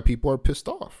 And that's why people are pissed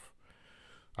off.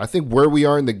 I think where we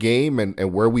are in the game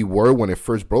and where we were when it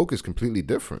first broke is completely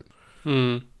different.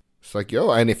 It's like,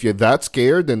 and if you're that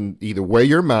scared, then either wear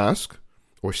your mask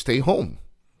or stay home.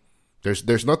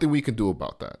 There's nothing we can do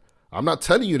about that. I'm not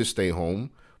telling you to stay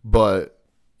home, but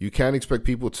you can't expect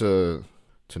people to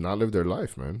not live their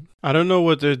life, man. I don't know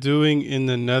what they're doing in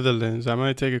the Netherlands. I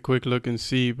might take a quick look and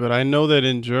see, but I know that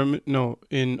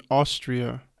in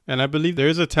Austria, and I believe there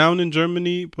is a town in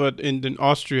Germany, but in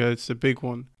Austria, it's a big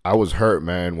one. I was hurt,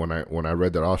 man, when I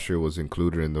read that Austria was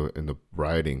included in the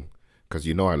rioting, because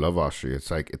I love Austria. It's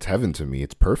like it's heaven to me.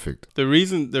 It's perfect. The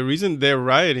reason they're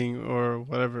rioting or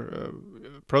whatever,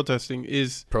 protesting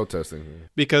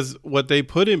because what they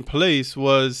put in place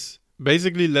was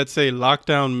basically, let's say,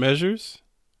 lockdown measures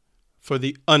for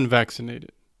the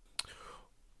unvaccinated.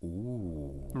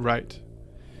 Ooh. Right.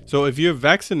 So if you're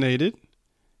vaccinated,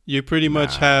 you pretty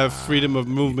much have freedom of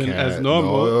movement as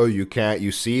normal. No, you can't.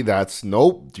 You see,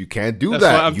 nope. You can't do that's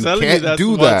that. What I'm you telling can't you, that's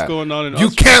do what's that. going on in you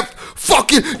Austria. Can't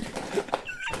fucking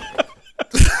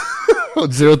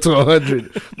 0 to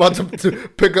 100. About to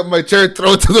pick up my chair,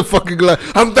 throw it to the fucking glass.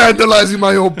 I'm vandalizing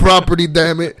my own property.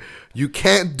 Damn it! You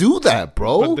can't do that,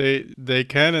 bro. But they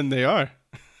can and they are.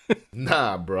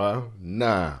 Nah, bro.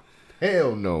 Nah.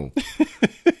 Hell no.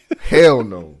 Hell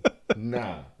no.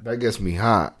 Nah. That gets me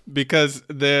hot. Because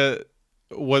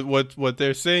what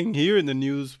they're saying here in the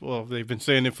news, well, they've been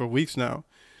saying it for weeks now,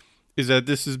 is that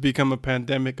this has become a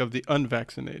pandemic of the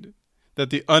unvaccinated.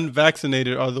 That the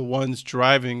unvaccinated are the ones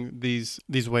driving these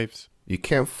waves. You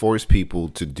can't force people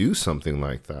to do something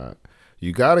like that.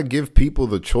 You got to give people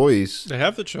the choice. They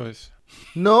have the choice.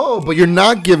 No, but you're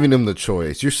not giving them the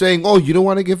choice. You're saying, you don't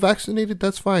want to get vaccinated?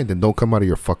 That's fine. Then don't come out of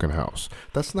your fucking house.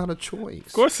 That's not a choice.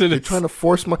 Of course it is. You're trying to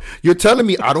force You're telling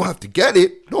me I don't have to get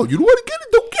it. No, you don't want to get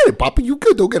it? Don't get it, Papa. You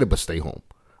could. Don't get it, but stay home.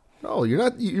 No,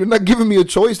 you're not giving me a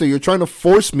choice there. You're trying to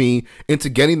force me into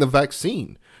getting the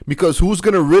vaccine. Because who's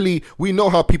going to really... We know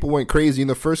how people went crazy in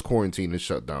the first quarantine and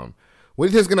shut down. What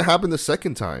do you think is going to happen the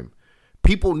second time?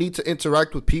 People need to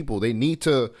interact with people. They need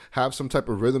to have some type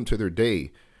of rhythm to their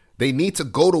day. They need to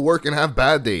go to work and have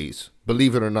bad days,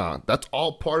 believe it or not. That's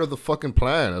all part of the fucking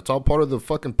plan. That's all part of the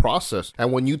fucking process.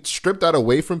 And when you strip that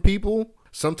away from people,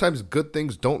 sometimes good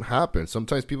things don't happen.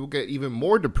 Sometimes people get even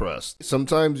more depressed.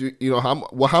 Sometimes,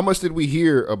 how much did we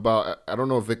hear about, I don't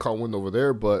know if they caught wind over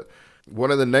there, but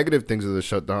one of the negative things of the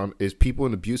shutdown is people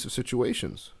in abusive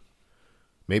situations.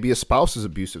 Maybe a spouse is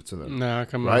abusive to them. Nah,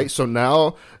 come on. Right? So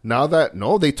now that,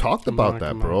 no, they talked about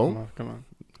that, bro. Come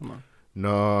on.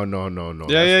 No.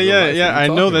 Yeah. I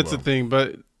know that's a thing,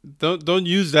 but don't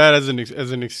use that as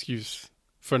an excuse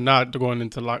for not going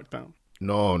into lockdown.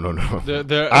 No.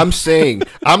 I'm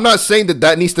not saying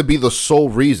that needs to be the sole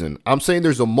reason. I'm saying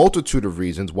there's a multitude of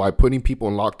reasons why putting people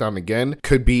in lockdown again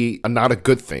could be not a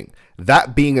good thing.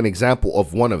 That being an example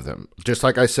of one of them. Just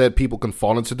like I said, people can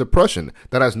fall into depression.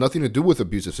 That has nothing to do with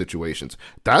abusive situations.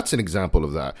 That's an example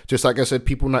of that. Just like I said,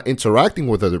 people not interacting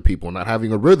with other people, not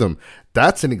having a rhythm.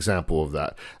 That's an example of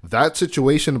that. That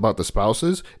situation about the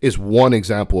spouses is one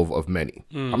example of many.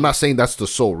 I'm not saying that's the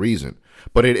sole reason.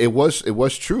 But it was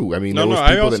true. I mean, there was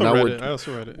people I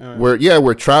also read it.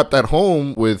 We're trapped at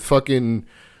home with fucking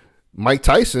Mike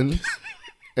Tyson,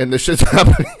 and the shit's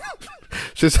happening.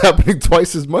 Shit's happening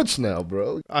twice as much now,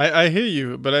 bro. I hear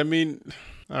you, but I mean,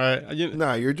 all right.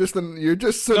 You're just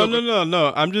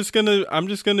No. I'm just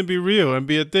gonna be real and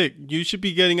be a dick. You should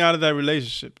be getting out of that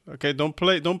relationship. Okay, don't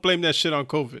blame that shit on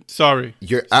COVID. Sorry.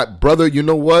 Brother. You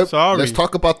know what? Sorry. Let's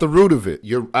talk about the root of it.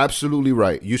 You're absolutely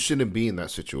right. You shouldn't be in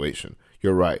that situation.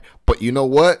 You're right. But you know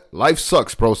what? Life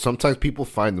sucks, bro. Sometimes people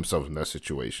find themselves in that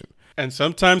situation. And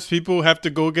sometimes people have to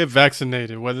go get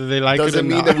vaccinated, whether they like it or not. Doesn't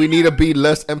mean that we need to be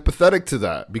less empathetic to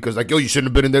that. Because, like, yo, you shouldn't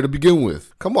have been in there to begin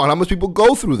with. Come on, how much people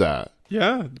go through that?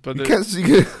 Yeah, but you can't see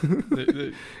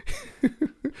it.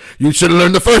 You should have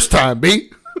learned the first time,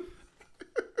 B.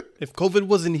 If COVID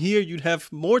wasn't here, you'd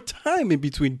have more time in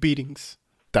between beatings.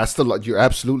 You're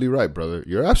absolutely right, brother.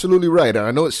 You're absolutely right. And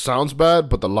I know it sounds bad,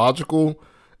 but the logical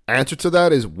answer to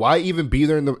that is why even be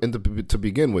there to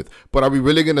begin with? But are we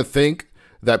really going to think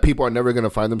that people are never going to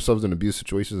find themselves in abuse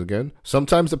situations again?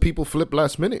 Sometimes the people flip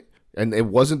last minute and it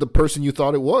wasn't the person you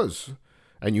thought it was,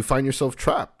 and you find yourself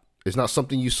trapped. It's not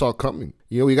something you saw coming.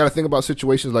 You know, you got to think about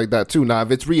situations like that too. Now,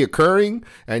 if it's reoccurring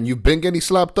and you've been getting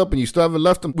slapped up and you still haven't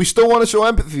left them, we still want to show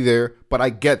empathy there, but I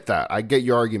get that. I get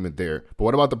your argument there. But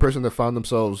what about the person that found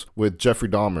themselves with Jeffrey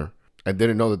Dahmer and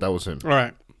didn't know that was him? All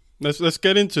right. Let's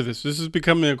get into this. This is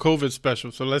becoming a COVID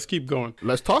special, so let's keep going.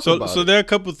 Let's talk about it. So there are a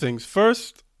couple things.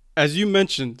 First, as you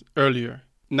mentioned earlier,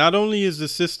 not only is the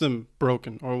system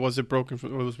broken, or was it broken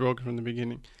from the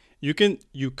beginning. You could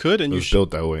and you should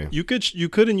built that way. You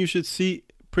could and you should see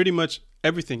pretty much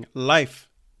everything, life,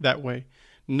 that way.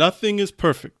 Nothing is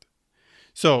perfect.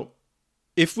 So,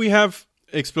 if we have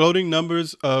exploding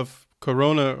numbers of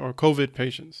corona or COVID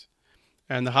patients,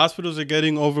 and the hospitals are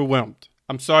getting overwhelmed,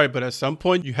 I'm sorry, but at some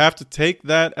point you have to take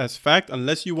that as fact,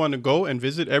 unless you want to go and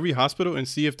visit every hospital and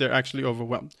see if they're actually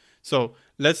overwhelmed. So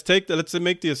let's make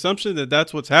the assumption that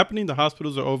that's what's happening. The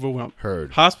hospitals are overwhelmed.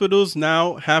 Heard. Hospitals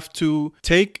now have to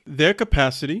take their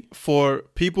capacity for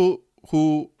people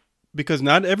because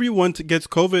not everyone gets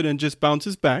COVID and just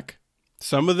bounces back.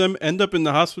 Some of them end up in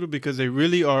the hospital because they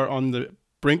really are on the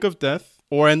brink of death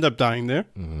or end up dying there.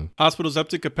 Mm-hmm. Hospitals up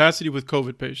to capacity with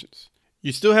COVID patients.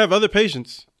 You still have other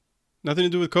patients, nothing to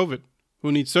do with COVID,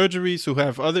 who need surgeries, who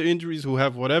have other injuries, who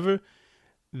have whatever.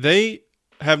 They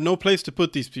have no place to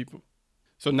put these people.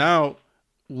 So now,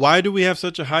 why do we have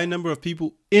such a high number of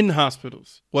people in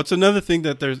hospitals? What's another thing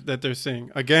that they're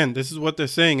saying? Again, this is what they're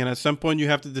saying, and at some point you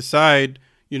have to decide,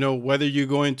 whether you're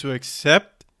going to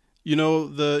accept,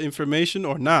 the information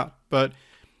or not. But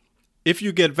if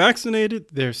you get vaccinated,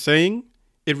 they're saying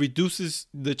it reduces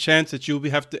the chance that you'll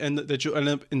end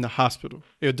up in the hospital.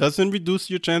 It doesn't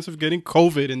reduce your chance of getting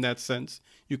COVID in that sense.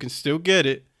 You can still get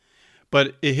it,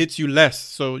 but it hits you less,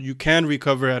 so you can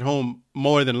recover at home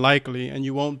more than likely, and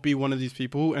you won't be one of these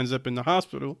people who ends up in the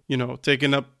hospital,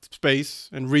 taking up space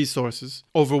and resources,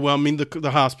 overwhelming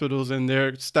the hospitals and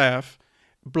their staff,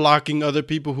 blocking other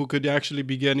people who could actually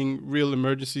be getting real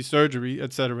emergency surgery,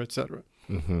 et cetera, et cetera.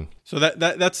 Mm-hmm. So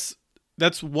that's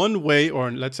one way, or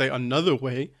let's say another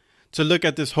way, to look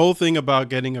at this whole thing about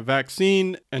getting a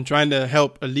vaccine and trying to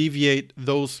help alleviate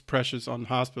those pressures on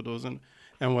hospitals and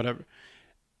whatever.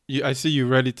 I see you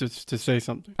ready to say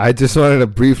something. I just wanted to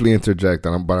briefly interject,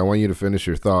 but I want you to finish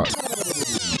your thought.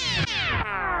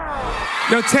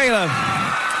 Yo, Taylor,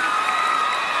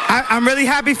 I'm really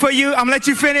happy for you. I'm going to let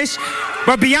you finish.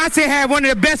 But Beyonce had one of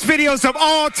the best videos of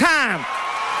all time.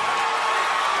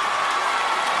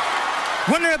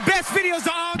 One of the best videos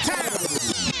of all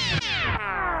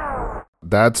time.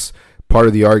 That's part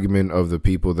of the argument of the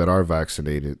people that are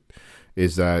vaccinated,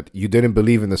 is that you didn't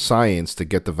believe in the science to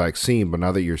get the vaccine, but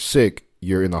now that you're sick,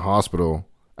 you're in the hospital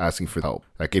asking for help.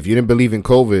 Like, if you didn't believe in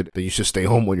COVID, then you should stay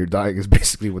home when you're dying is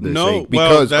basically what they're saying.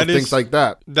 Because of things like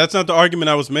that. That's not the argument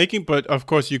I was making, but of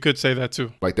course you could say that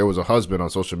too. Like, there was a husband on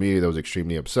social media that was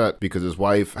extremely upset because his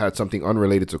wife had something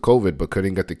unrelated to COVID but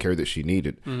couldn't get the care that she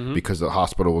needed because the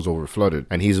hospital was overflooded.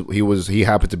 And he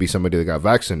happened to be somebody that got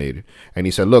vaccinated. And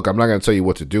he said, look, I'm not going to tell you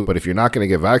what to do, but if you're not going to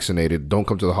get vaccinated, don't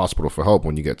come to the hospital for help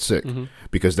when you get sick.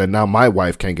 Because then now my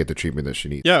wife can't get the treatment that she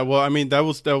needs. Yeah, well, I mean, that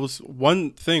was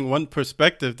one thing, one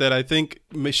perspective that I think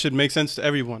should make sense to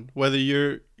everyone, whether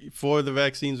you're for the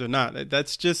vaccines or not.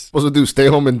 That's just supposed to do, stay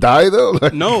home and die though.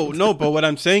 No. But what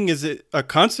I'm saying is a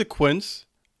consequence,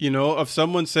 of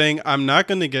someone saying I'm not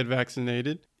going to get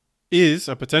vaccinated is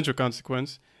a potential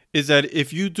consequence. Is that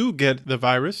if you do get the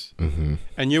virus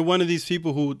and you're one of these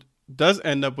people who does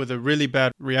end up with a really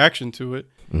bad reaction to it,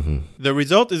 the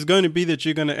result is going to be that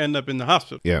you're going to end up in the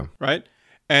hospital. Yeah. Right.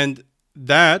 And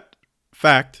that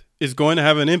fact is going to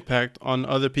have an impact on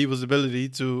other people's ability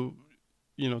to,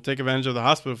 take advantage of the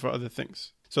hospital for other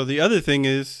things. So the other thing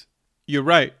is, you're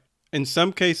right. In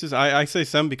some cases, I say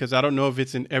some because I don't know if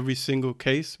it's in every single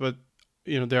case, but,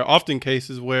 there are often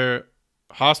cases where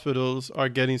hospitals are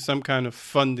getting some kind of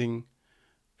funding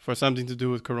for something to do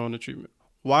with corona treatment.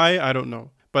 Why? I don't know.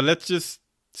 But let's just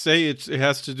say it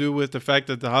has to do with the fact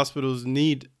that the hospitals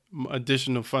need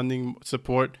additional funding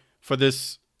support for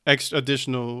this extra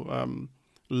additional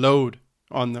load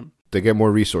on them. They get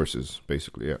more resources,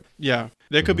 basically, yeah. Yeah.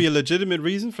 There could be a legitimate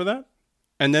reason for that.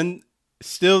 And then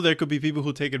still there could be people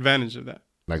who take advantage of that.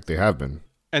 Like they have been.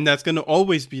 And that's going to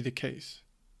always be the case.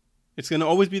 It's going to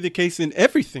always be the case in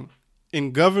everything.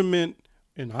 In government,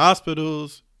 in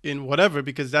hospitals, in whatever,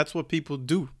 because that's what people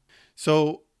do.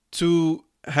 So to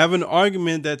have an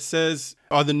argument that says,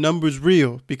 are the numbers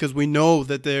real? Because we know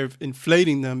that they're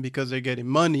inflating them because they're getting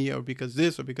money or because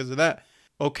this or because of that.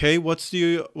 Okay,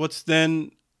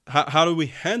 how do we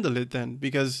handle it then?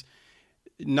 Because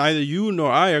neither you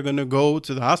nor I are going to go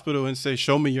to the hospital and say,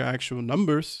 show me your actual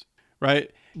numbers,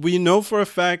 right? We know for a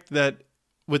fact that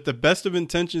with the best of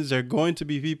intentions, there are going to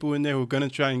be people in there who are going to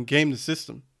try and game the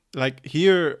system. Like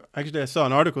here, actually, I saw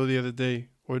an article the other day,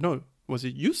 or no, was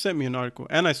it you sent me an article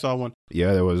and I saw one?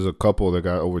 Yeah, there was a couple that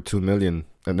got over 2 million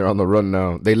and they're on the run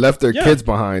now. They left their kids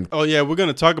behind. Oh, yeah, we're going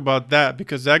to talk about that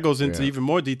because that goes into even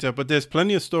more detail. But there's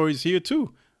plenty of stories here,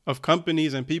 too, of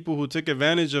companies and people who took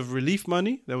advantage of relief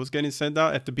money that was getting sent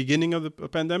out at the beginning of the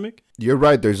pandemic. You're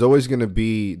right. There's always going to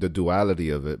be the duality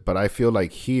of it. But I feel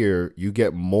like here you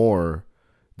get more.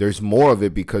 There's more of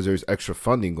it because there's extra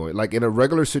funding going. Like in a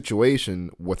regular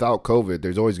situation without COVID,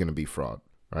 there's always going to be fraud,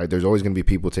 right? There's always going to be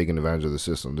people taking advantage of the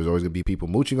system. There's always going to be people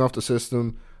mooching off the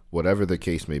system, whatever the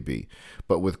case may be.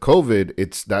 But with COVID,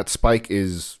 it's that spike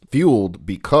is fueled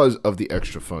because of the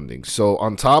extra funding. So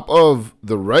on top of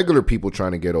the regular people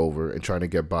trying to get over and trying to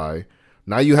get by,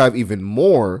 now you have even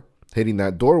more hitting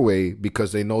that doorway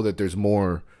because they know that there's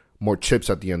more chips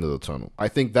at the end of the tunnel. I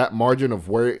think that margin of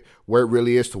where it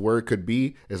really is to where it could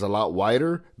be is a lot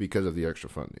wider because of the extra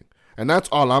funding. And that's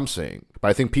all I'm saying. But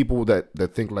I think people that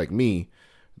think like me,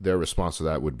 their response to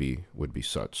that would be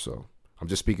such. So I'm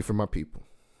just speaking for my people.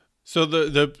 So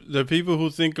the people who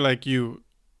think like you,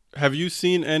 have you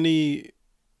seen any,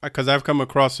 because I've come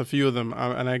across a few of them,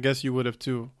 and I guess you would have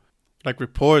too, like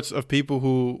reports of people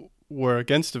who were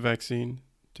against the vaccine,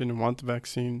 didn't want the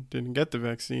vaccine, didn't get the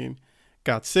vaccine,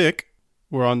 got sick,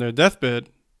 were on their deathbed,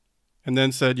 and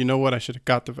then said, you know what, I should have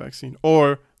got the vaccine.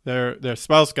 Or their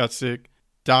spouse got sick,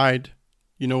 died,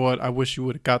 you know what, I wish you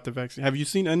would have got the vaccine. Have you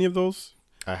seen any of those?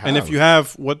 I have. And if you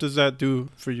have, what does that do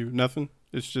for you? Nothing?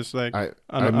 It's just like, I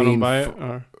don't buy it?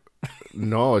 Or?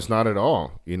 No, it's not at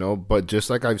all, But just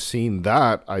like I've seen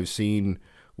that,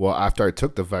 well, after I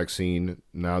took the vaccine,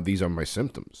 now these are my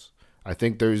symptoms. I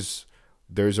think there's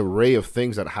an array of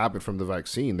things that happen from the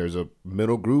vaccine. There's a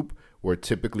middle group where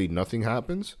typically nothing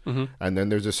happens. And then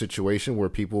there's a situation where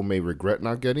people may regret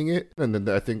not getting it. And then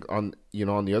I think on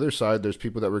the other side, there's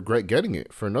people that regret getting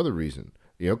it for another reason.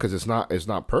 Because it's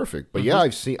not perfect. But yeah,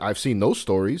 I've seen those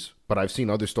stories, but I've seen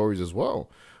other stories as well.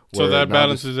 So that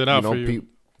balances it out for you.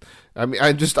 I mean,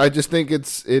 I just think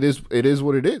it is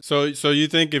what it is. So you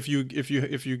think if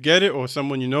you get it or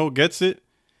someone gets it,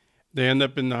 they end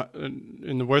up in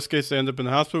the worst case they end up in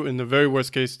the hospital. In the very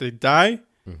worst case they die.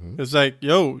 It's like,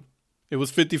 yo, it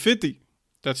was 50-50.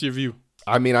 That's your view.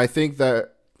 I mean, I think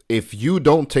that if you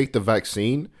don't take the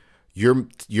vaccine, you're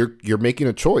making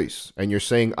a choice and you're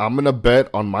saying, I'm going to bet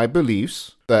on my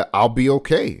beliefs that I'll be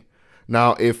okay.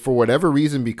 Now, if for whatever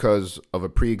reason, because of a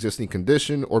pre-existing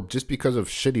condition or just because of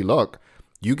shitty luck,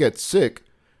 you get sick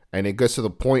and it gets to the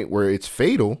point where it's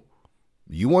fatal,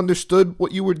 you understood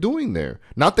what you were doing there.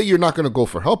 Not that you're not going to go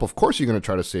for help. Of course, you're going to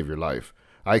try to save your life.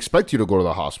 I expect you to go to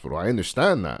the hospital. I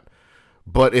understand that.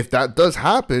 But if that does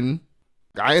happen,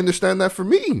 I understand that for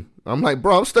me. I'm like,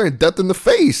 bro, I'm staring death in the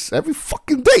face every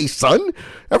fucking day, son.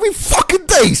 Every fucking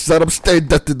day, son, I'm staring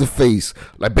death in the face.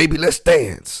 Like, baby, let's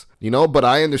dance. You know, but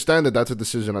I understand that that's a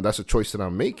decision, that's a choice that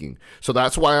I'm making. So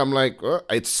that's why I'm like,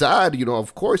 it's sad, you know,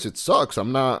 of course it sucks.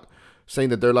 I'm not saying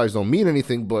that their lives don't mean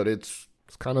anything, but it's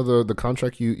kind of the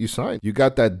contract you signed. You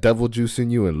got that devil juice in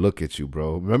you, and look at you,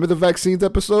 bro. Remember the vaccines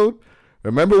episode?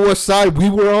 Remember what side we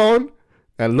were on?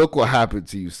 And look what happened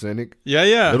to you, Cynic.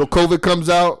 Yeah. Little COVID comes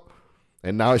out,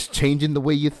 and now it's changing the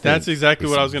way you think. That's exactly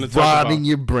what I was going to talk about. Rotting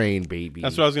your brain, baby.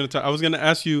 That's what I was going to talk. I was going to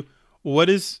ask you, what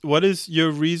is your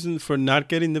reason for not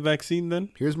getting the vaccine then?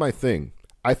 Here's my thing.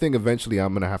 I think eventually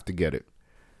I'm going to have to get it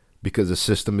because the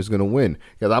system is going to win.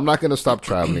 Because I'm not going to stop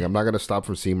traveling. I'm not going to stop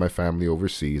from seeing my family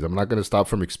overseas. I'm not going to stop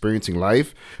from experiencing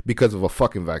life because of a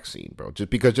fucking vaccine, bro.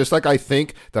 Just like I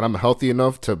think that I'm healthy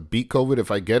enough to beat COVID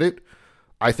if I get it,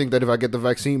 I think that if I get the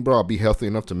vaccine, bro, I'll be healthy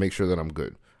enough to make sure that I'm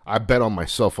good. I bet on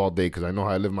myself all day because I know how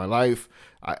I live my life.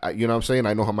 I you know what I'm saying?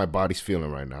 I know how my body's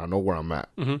feeling right now. I know where I'm at.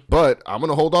 Mm-hmm. But I'm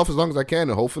going to hold off as long as I can,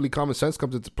 and hopefully common sense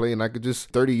comes into play, and I could just,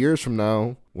 30 years from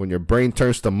now, when your brain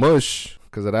turns to mush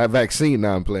because of that vaccine,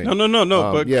 now I'm playing.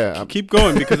 No. But yeah, keep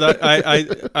going because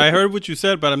I heard what you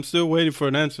said, but I'm still waiting for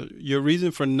an answer. Your reason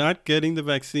for not getting the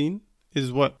vaccine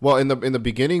is what? Well, in the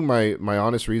beginning, my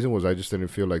honest reason was I just didn't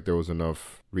feel like there was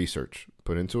enough research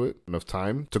put into it, enough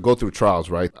time to go through trials,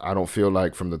 right? I don't feel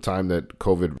like from the time that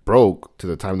COVID broke to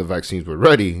the time the vaccines were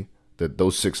ready, that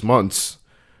those 6 months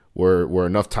were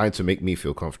enough time to make me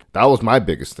feel comfortable. That was my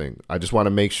biggest thing. I just want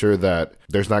to make sure that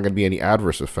there's not going to be any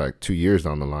adverse effect 2 years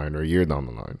down the line or a year down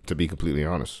the line, to be completely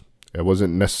honest. It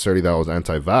wasn't necessarily that I was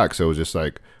anti-vax. It was just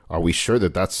like, are we sure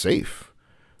that that's safe?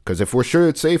 Because if we're sure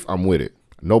it's safe, I'm with it.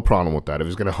 No problem with that. If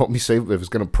it's going to help me save, if it's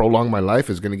going to prolong my life,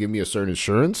 it's going to give me a certain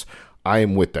insurance, I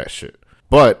am with that shit.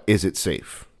 But is it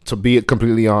safe? To be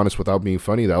completely honest, without being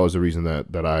funny, that was the reason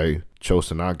that I chose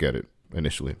to not get it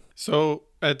initially. So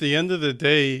at the end of the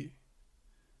day,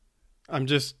 I'm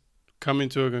just coming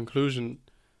to a conclusion.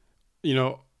 You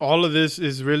know, all of this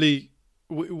is really,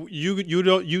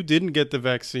 you didn't get the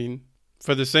vaccine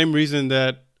for the same reason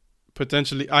that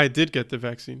potentially I did get the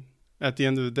vaccine at the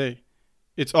end of the day.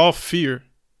 It's all fear.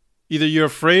 Either you're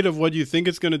afraid of what you think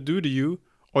it's going to do to you,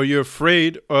 or you're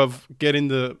afraid of getting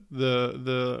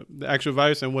the actual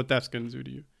virus and what that's going to do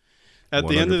to you. At 100%.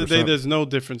 The end of the day, there's no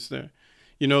difference there.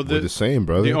 You know, we're the same,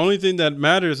 brother. The only thing that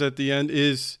matters at the end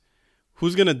is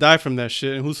who's going to die from that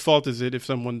shit and whose fault is it if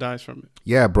someone dies from it.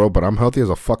 Yeah, bro, but I'm healthy as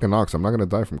a fucking ox. I'm not going to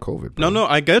die from COVID, bro. No,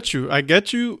 I get you. I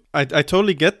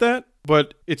totally get that.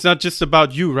 But it's not just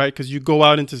about you, right? Because you go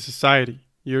out into society.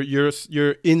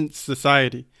 You're in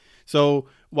society. So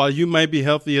while you might be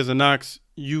healthy as an ox,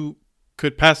 you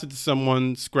could pass it to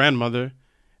someone's grandmother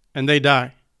and they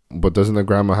die. But doesn't the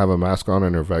grandma have a mask on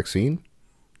and her vaccine?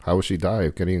 How would she die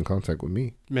if getting in contact with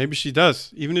me? Maybe she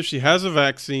does. Even if she has a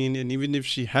vaccine and even if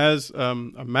she has a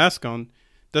mask on,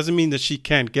 doesn't mean that she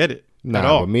can't get it.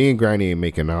 Nah, but me and Granny ain't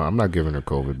making out. I'm not giving her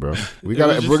COVID, bro. We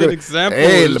got to. We're an example.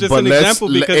 Hey, it's just an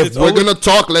example because if we're gonna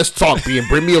talk, let's talk. And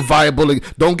bring me a viable.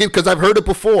 Don't give, because I've heard it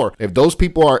before. If those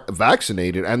people are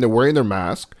vaccinated and they're wearing their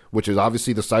mask, which is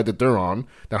obviously the side that they're on,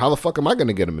 then how the fuck am I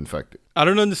gonna get them infected? I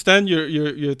don't understand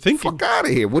your thinking. Fuck out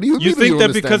of here. What do you? You think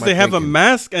that because they have a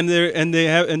mask and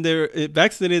they're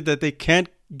vaccinated that they can't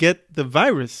get the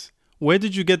virus? Where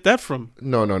did you get that from?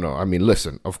 No. I mean,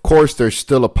 listen, of course, there's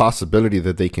still a possibility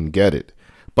that they can get it.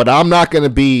 But I'm not going to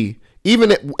be,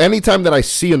 anytime that I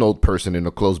see an old person in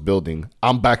a closed building,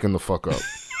 I'm backing the fuck up.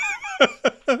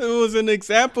 It was an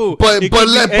example. But we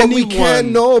can't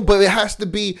know. But it has to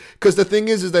be, because the thing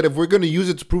is that if we're going to use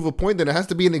it to prove a point, then it has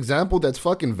to be an example that's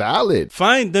fucking valid.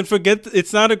 Fine, then forget,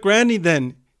 it's not a granny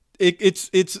then.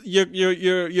 It's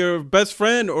your best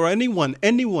friend or anyone.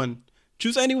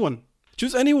 Choose anyone.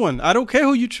 Choose anyone. I don't care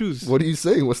who you choose. What are you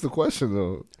saying? What's the question,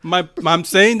 though? I'm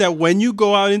saying that when you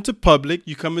go out into public,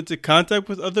 you come into contact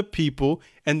with other people,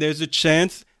 and there's a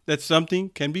chance that something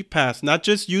can be passed. Not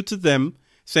just you to them,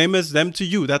 same as them to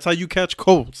you. That's how you catch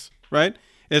colds, right?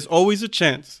 There's always a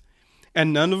chance.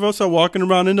 And none of us are walking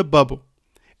around in a bubble.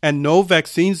 And no,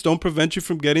 vaccines don't prevent you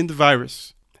from getting the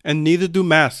virus. And neither do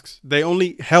masks. They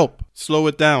only help slow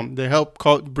it down. They help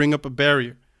bring up a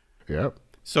barrier. Yep.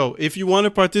 So if you want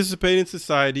to participate in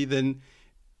society, then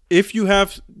if you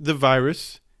have the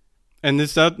virus, and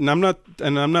I'm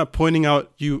not pointing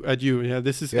out at you. Yeah,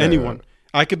 this is anyone. Yeah.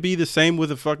 I could be the same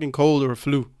with a fucking cold or a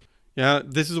flu. Yeah,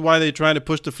 this is why they try to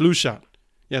push the flu shot.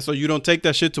 Yeah, so you don't take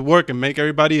that shit to work and make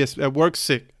everybody at work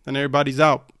sick and everybody's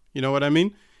out. You know what I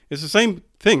mean? It's the same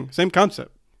thing, same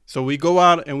concept. So we go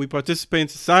out and we participate in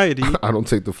society. I don't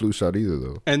take the flu shot either,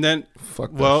 though. And then,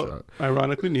 Fuck that well, shot.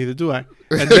 ironically, neither do I.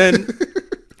 And then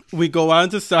we go out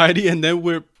in society, and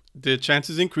then the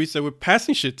chances increase that we're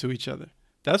passing shit to each other.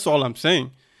 That's all I'm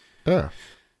saying. Yeah.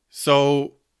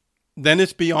 So then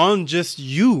it's beyond just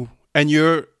you and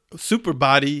your super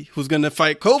body who's going to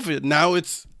fight COVID. Now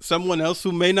it's someone else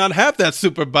who may not have that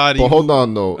super body. But hold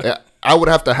on, though. I would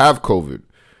have to have COVID.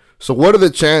 So what are the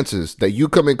chances that you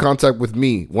come in contact with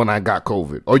me when I got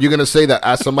COVID? Or you're going to say that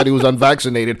as somebody who's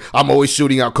unvaccinated, I'm always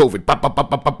shooting out COVID.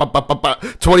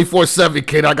 24/7,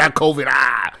 kid, I got COVID.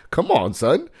 Ah, come on,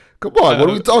 son. Come on. What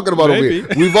are we talking about over here?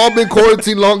 We've all been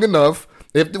quarantined long enough.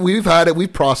 If we've had it,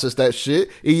 we've processed that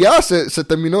shit. Y ya se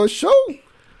terminó el show.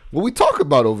 What we talking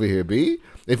about over here, B?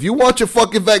 If you want your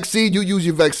fucking vaccine, you use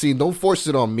your vaccine. Don't force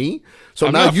it on me. So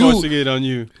I'm now not forcing it on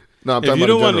you. No, I'm If talking you about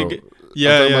don't in want to general. get...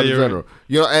 Yeah, you're you're right.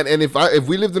 You know, and if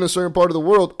we lived in a certain part of the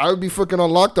world, I would be fucking on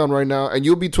lockdown right now, and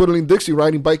you'll be twiddling Dixie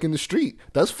riding bike in the street.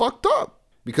 That's fucked up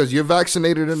because you're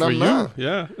vaccinated and For I'm you, not.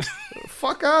 yeah.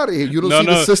 Fuck out of here! You don't see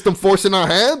the system forcing our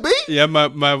hand, B? Yeah,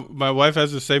 my wife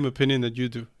has the same opinion that you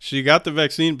do. She got the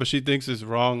vaccine, but she thinks it's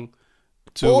wrong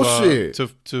to Bullshit.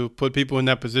 To put people in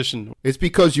that position. It's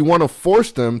because you want to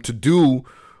force them to do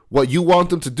what you want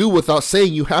them to do without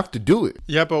saying you have to do it.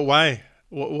 Yeah, but why?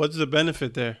 What's the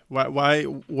benefit there? Why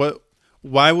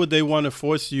would they want to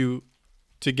force you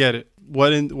to get it?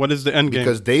 What is the end game?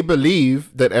 Because they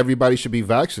believe that everybody should be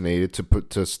vaccinated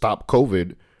to stop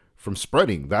COVID from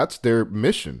spreading. That's their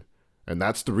mission, and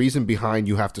that's the reason behind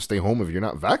you have to stay home if you're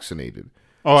not vaccinated.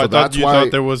 Oh, So I thought you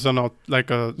thought there was a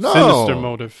sinister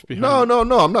motive behind it.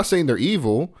 No. I'm not saying they're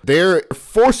evil. They're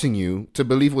forcing you to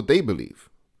believe what they believe.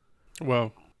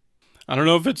 Well, I don't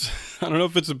know if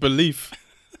it's a belief.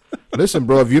 Listen,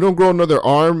 bro, if you don't grow another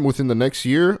arm within the next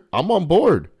year, I'm on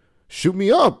board. Shoot me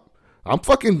up. I'm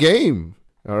fucking game.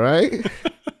 All right?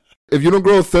 If you don't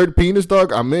grow a third penis,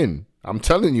 dog, I'm in. I'm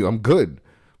telling you, I'm good.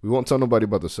 We won't tell nobody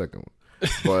about the second one.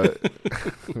 But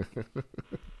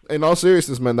in all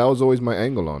seriousness, man, that was always my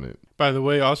angle on it. By the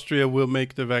way, Austria will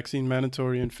make the vaccine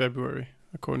mandatory in February,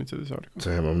 according to this article.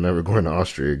 Damn, I'm never going to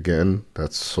Austria again.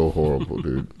 That's so horrible,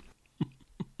 dude.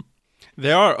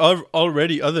 There are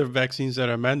already other vaccines that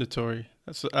are mandatory.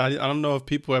 I don't know if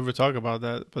people ever talk about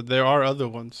that, but there are other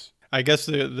ones. I guess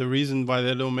the reason why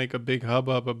they don't make a big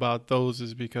hubbub about those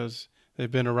is because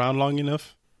they've been around long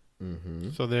enough.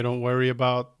 Mm-hmm. So they don't worry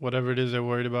about whatever it is they're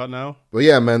worried about now. But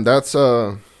yeah, man, that's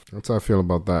how I feel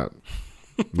about that.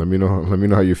 Let me know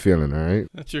how you're feeling, all right?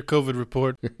 That's your COVID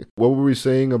report. What were we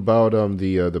saying about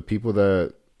the people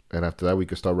that, and after that we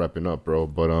could start wrapping up, bro.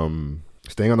 But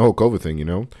staying on the whole COVID thing, you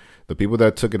know, the people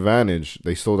that took advantage,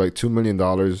 they stole like $2 million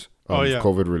of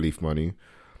COVID relief money.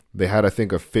 They had, I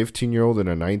think, a 15-year-old and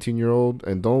a 19-year-old,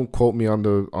 and don't quote me on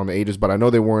the ages, but I know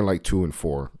they weren't like 2 and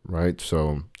 4, right? So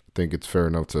I think it's fair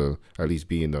enough to at least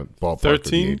be in the ballpark 13, of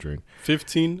the age range.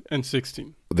 15, and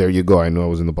 16. There you go. I know I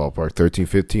was in the ballpark. 13,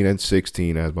 15, and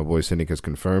 16, as my boy Cynic has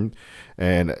confirmed,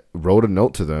 and wrote a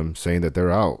note to them saying that they're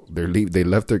out. They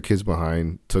left their kids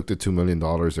behind, took the $2 million.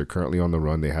 They're currently on the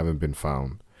run. They haven't been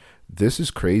found. This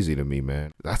is crazy to me,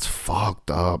 man. That's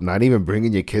fucked up. Not even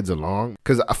bringing your kids along.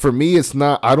 Because for me, it's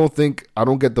not, I don't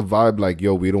get the vibe like,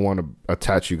 yo, we don't want to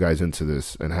attach you guys into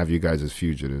this and have you guys as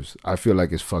fugitives. I feel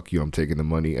like it's fuck you. I'm taking the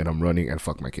money and I'm running and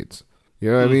fuck my kids.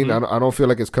 You know what I mean? I don't feel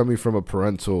like it's coming from a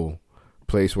parental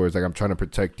place where it's like I'm trying to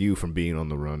protect you from being on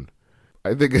the run.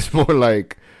 I think it's more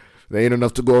like there ain't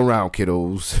enough to go around,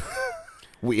 kiddos.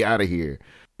 We out of here.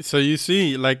 So you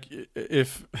see, like,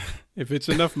 if it's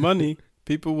enough money,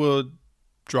 people will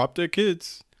drop their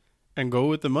kids and go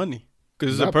with the money.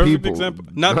 Because it's a perfect example.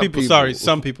 Not people, sorry.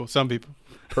 Some people.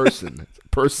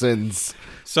 Persons.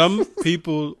 Some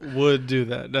people would do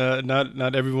that.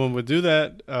 Not everyone would do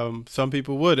that. Some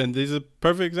people would. And this is a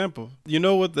perfect example. You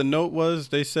know what the note was?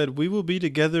 They said, we will be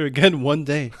together again one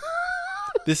day.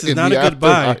 This is not a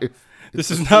goodbye. This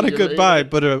is not a goodbye,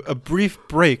 but a brief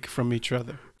break from each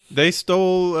other. They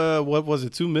stole, what was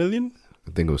it, $2 million?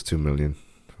 I think it was $2 million.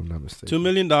 I'm not mistaken. $2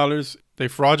 million. They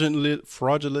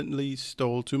fraudulently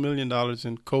stole $2 million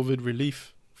in COVID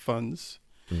relief funds.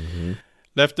 Mm-hmm.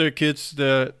 Left their kids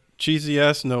the cheesy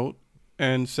ass note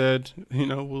and said,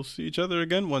 we'll see each other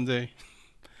again one day.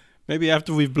 Maybe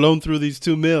after we've blown through these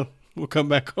 $2 million, we'll come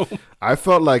back home. I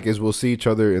felt like we'll see each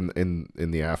other in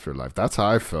the afterlife. That's how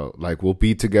I felt. Like we'll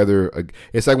be together.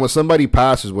 It's like when somebody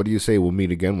passes, what do you say? We'll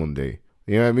meet again one day.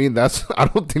 You know what I mean? I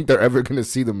don't think they're ever going to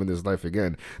see them in this life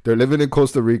again. They're living in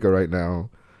Costa Rica right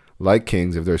now, like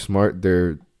kings. If they're smart,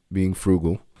 they're being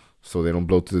frugal, so they don't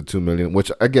blow to the $2 million.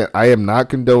 Which again, I am not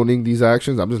condoning these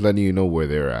actions. I'm just letting you know where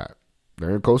they're at.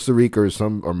 They're in Costa Rica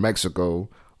or Mexico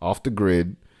off the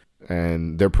grid,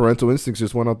 and their parental instincts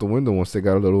just went out the window once they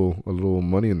got a little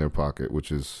money in their pocket,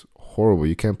 which is horrible.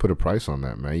 You can't put a price on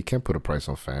that, man. You can't put a price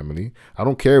on family. I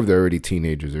don't care if they're already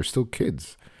teenagers; they're still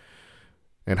kids.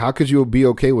 And how could you be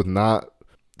okay with not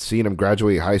seeing them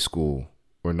graduate high school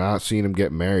or not seeing them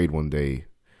get married one day?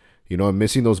 You know, and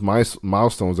missing those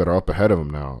milestones that are up ahead of them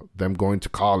now, them going to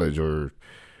college or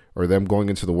them going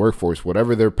into the workforce,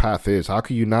 whatever their path is. How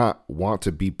can you not want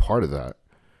to be part of that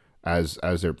as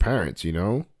their parents, you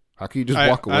know? How can you just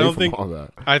walk away from all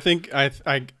that? I think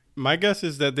my guess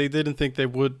is that they didn't think they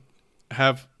would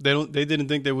they didn't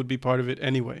think they would be part of it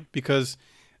anyway, because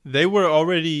they were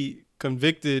already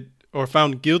convicted or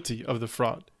found guilty of the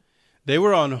fraud. They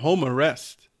were on home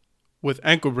arrest with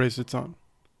ankle bracelets on.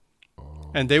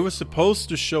 And they were supposed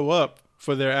to show up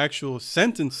for their actual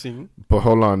sentencing. But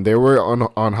hold on, they were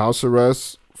on house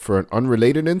arrest for an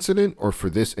unrelated incident or for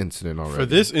this incident already? For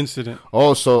this incident.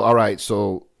 Oh, so all right,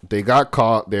 so they got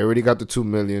caught. They already got the $2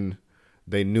 million.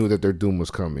 They knew that their doom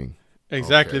was coming.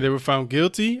 Exactly. Okay. They were found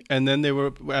guilty, and then they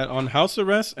were on house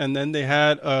arrest, and then they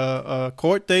had a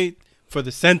court date for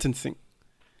the sentencing.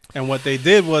 And what they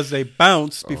did was they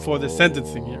bounced before the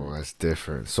sentencing hearing. Oh, that's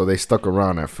different. So they stuck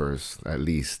around at first, at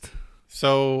least.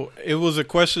 So it was a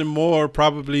question more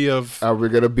probably of, are we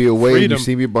gonna be away? Freedom. You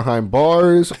see me behind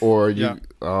bars, or you?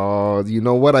 You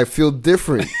know what? I feel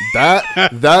different.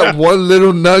 That one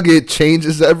little nugget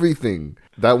changes everything.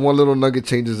 That one little nugget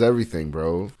changes everything,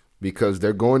 bro. Because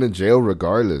they're going to jail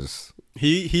regardless.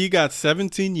 He got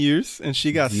 17 years and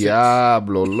she got 6.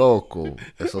 Diablo loco.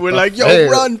 We're like, yo,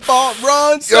 run, Bob,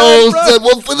 run, son, yo, run.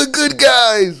 One for the good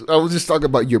guys. I was just talking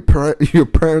about your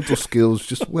parental skills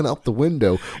just went out the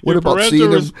window. What about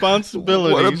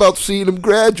seeing them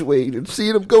graduate and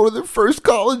seeing them go to their first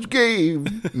college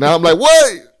game? Now I'm like,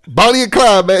 what? Bonnie and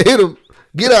Clyde, man, hit them.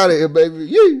 Get out of here, baby.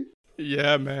 Yeah.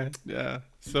 Yeah, man. Yeah.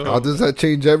 So how does that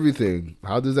change everything?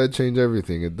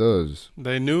 It does.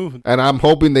 They knew. And I'm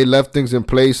hoping they left things in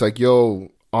place like, yo,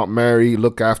 Aunt Mary,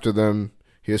 look after them.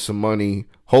 Here's some money.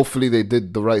 Hopefully they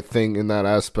did the right thing in that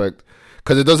aspect.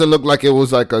 Because it doesn't look like it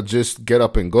was like a just get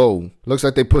up and go. Looks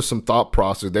like they put some thought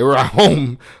process. They were at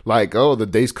home like, oh, the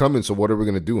day's coming, so what are we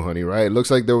going to do, honey, right? It looks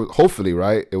like there was, hopefully,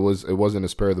 right? It wasn't a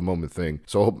spur of the moment thing.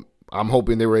 So I'm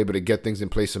hoping they were able to get things in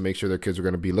place and make sure their kids were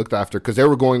going to be looked after because they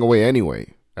were going away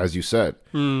anyway. As you said.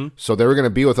 So they were going to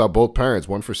be without both parents,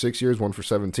 one for 6 years, one for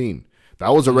 17. That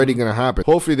was already going to happen.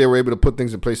 Hopefully they were able to put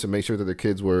things in place to make sure that their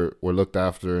kids were looked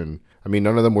after. And I mean,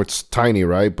 none of them were tiny,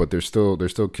 right? But they're still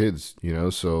kids, you know,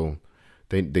 so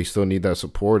they still need that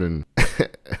support, and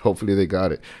hopefully they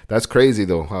got it. That's crazy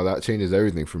though, how that changes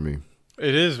everything for me.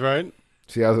 It is, right?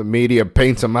 See how the media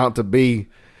paints them out to be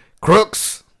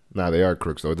crooks. Nah, they are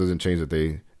crooks though. It doesn't change that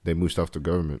they mooshed off the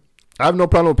government. I have no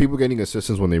problem with people getting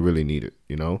assistance when they really need it,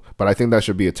 you know? But I think that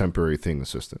should be a temporary thing,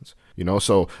 assistance, you know?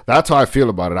 So that's how I feel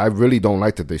about it. I really don't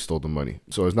like that they stole the money.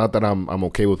 So it's not that I'm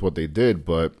okay with what they did,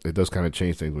 but it does kind of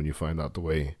change things when you find out the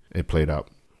way it played out.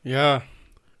 Yeah.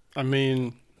 I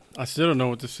mean, I still don't know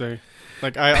what to say.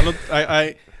 Like, I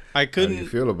couldn't. How do you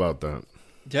feel about that?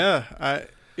 Yeah.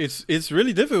 It's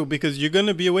really difficult because you're going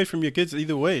to be away from your kids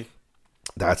either way.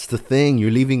 That's the thing.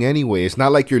 You're leaving anyway. It's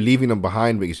not like you're leaving them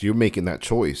behind because you're making that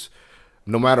choice.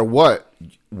 No matter what,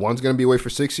 one's going to be away for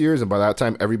 6 years, and by that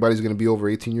time, everybody's going to be over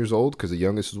 18 years old because the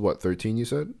youngest is, 13, you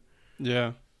said?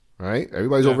 Yeah. Right?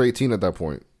 Everybody's over 18 at that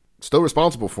point. Still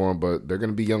responsible for them, but they're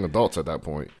going to be young adults at that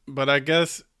point. But I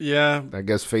guess, yeah. I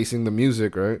guess facing the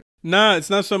music, right? Nah, it's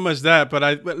not so much that,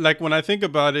 but like when I think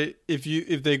about it,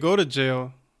 if they go to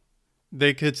jail,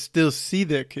 they could still see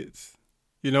their kids.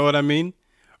 You know what I mean?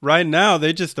 Right now,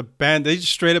 they just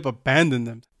straight up abandon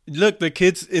them. Look, the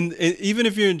kids, even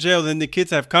if you're in jail, then the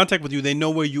kids have contact with you. They know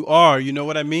where you are. You know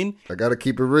what I mean? I got to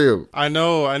keep it real. I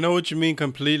know what you mean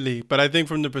completely. But I think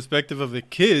from the perspective of the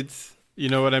kids, you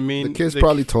know what I mean? The kids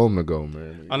probably told them to go,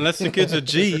 man. Unless the kids are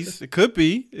G's. It could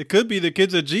be the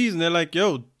kids are G's and they're like,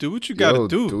 yo, do what you got to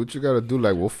do. Do what you got to do.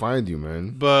 Like, we'll find you,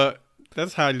 man. But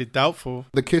that's highly doubtful.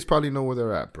 The kids probably know where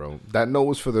they're at, bro. That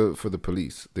no is for the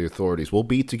police, the authorities. We'll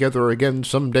be together again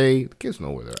someday. The kids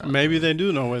know where they're at. Maybe they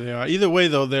do know where they are. Either way,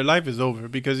 though, their life is over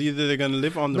because either they're going to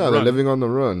live on the run. No, they're living on the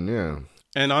run, yeah.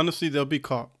 And honestly, they'll be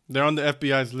caught. They're on the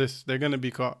FBI's list. They're going to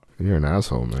be caught. You're an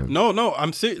asshole, man. No,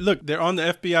 I'm serious. Look, they're on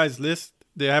the FBI's list.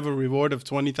 They have a reward of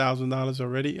 $20,000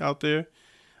 already out there.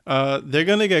 They're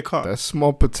gonna get caught. That's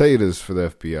small potatoes for the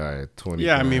FBI. 20.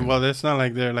 Yeah, I mean, well, it's not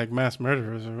like they're like mass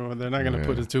murderers, or they're not gonna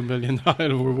put a $2 million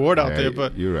reward out there.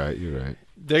 But you're right.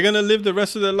 They're gonna live the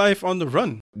rest of their life on the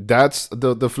run. That's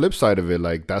the flip side of it.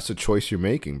 Like, that's a choice you're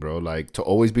making, bro. Like, to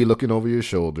always be looking over your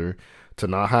shoulder, to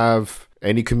not have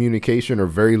any communication or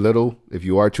very little if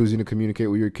you are choosing to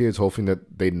communicate with your kids, hoping that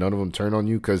none of them turn on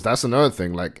you. Because that's another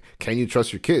thing. Like, can you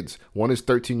trust your kids? One is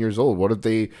 13 years old. What if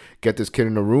they get this kid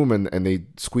in a room and they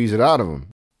squeeze it out of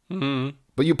him? Mm-hmm.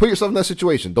 But you put yourself in that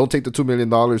situation. Don't take the $2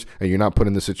 million and you're not put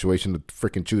in the situation to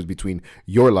freaking choose between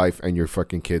your life and your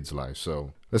fucking kid's life.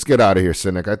 So let's get out of here,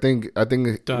 Cynic. I think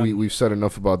we've said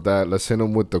enough about that. Let's hit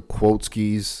them with the quote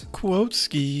skis. Quote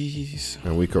skis.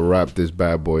 And we can wrap this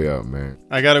bad boy up, man.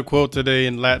 I got a quote today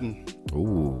in Latin.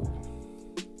 Ooh.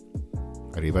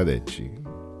 Arrivederci.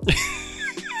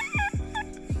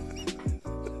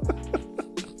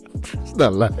 It's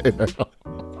not Latin at all.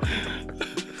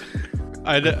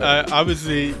 I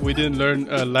obviously we didn't learn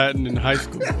Latin in high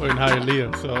school or in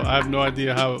Hialeah, so I have no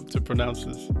idea how to pronounce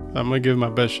this. I'm gonna give it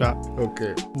my best shot.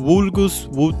 Okay. Vulgus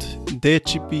vult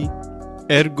decipi,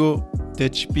 ergo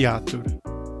decipiatur.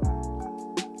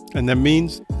 And that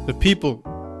means the people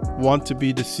want to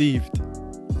be deceived,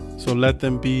 so let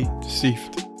them be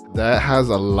deceived. That has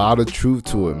a lot of truth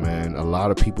to it, man. A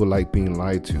lot of people like being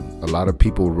lied to. A lot of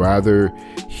people rather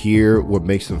hear what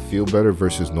makes them feel better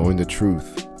versus knowing the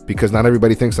truth. Because not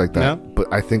everybody thinks like that. Yeah.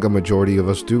 But I think a majority of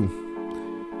us do.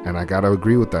 And I gotta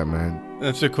agree with that, man.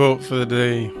 That's a quote for the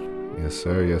day. Yes,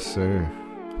 sir. Yes, sir.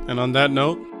 And on that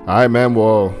note, all right, man.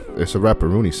 Well, it's a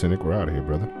rapperoonie, Cynic. We're out of here,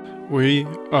 brother. we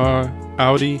are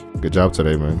Audi. Good job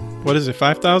today, man. What is it,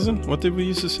 5,000? What did we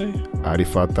used to say? Audi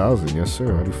 5,000. Yes,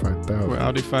 sir. Audi 5,000. We're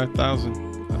Audi 5,000.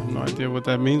 I have no idea what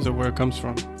that means or where it comes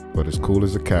from. But it's cool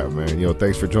as a cat, man. Yo,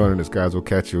 thanks for joining us, guys. We'll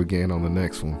catch you again on the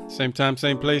next one. Same time,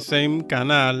 same place, same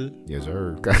canal. Yes,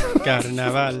 sir.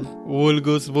 Carnaval.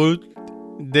 Vulgus vult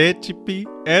decipi,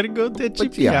 ergo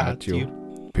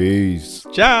decipiatur. Peace.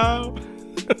 Ciao.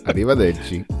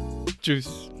 Arrivederci.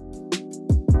 Tschüss.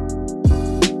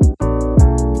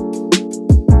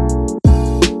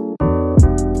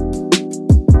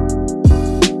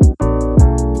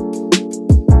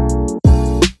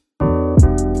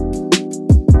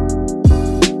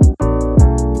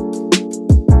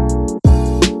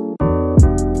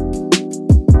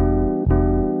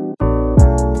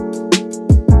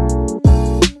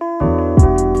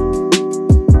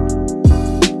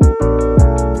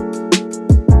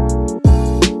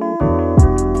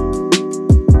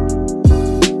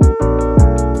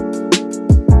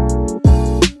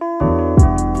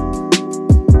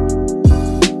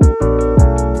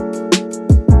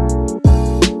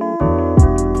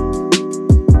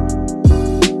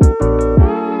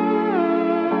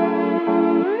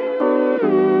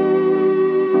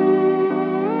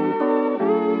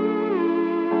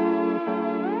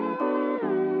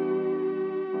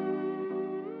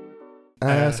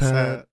 Ass hat.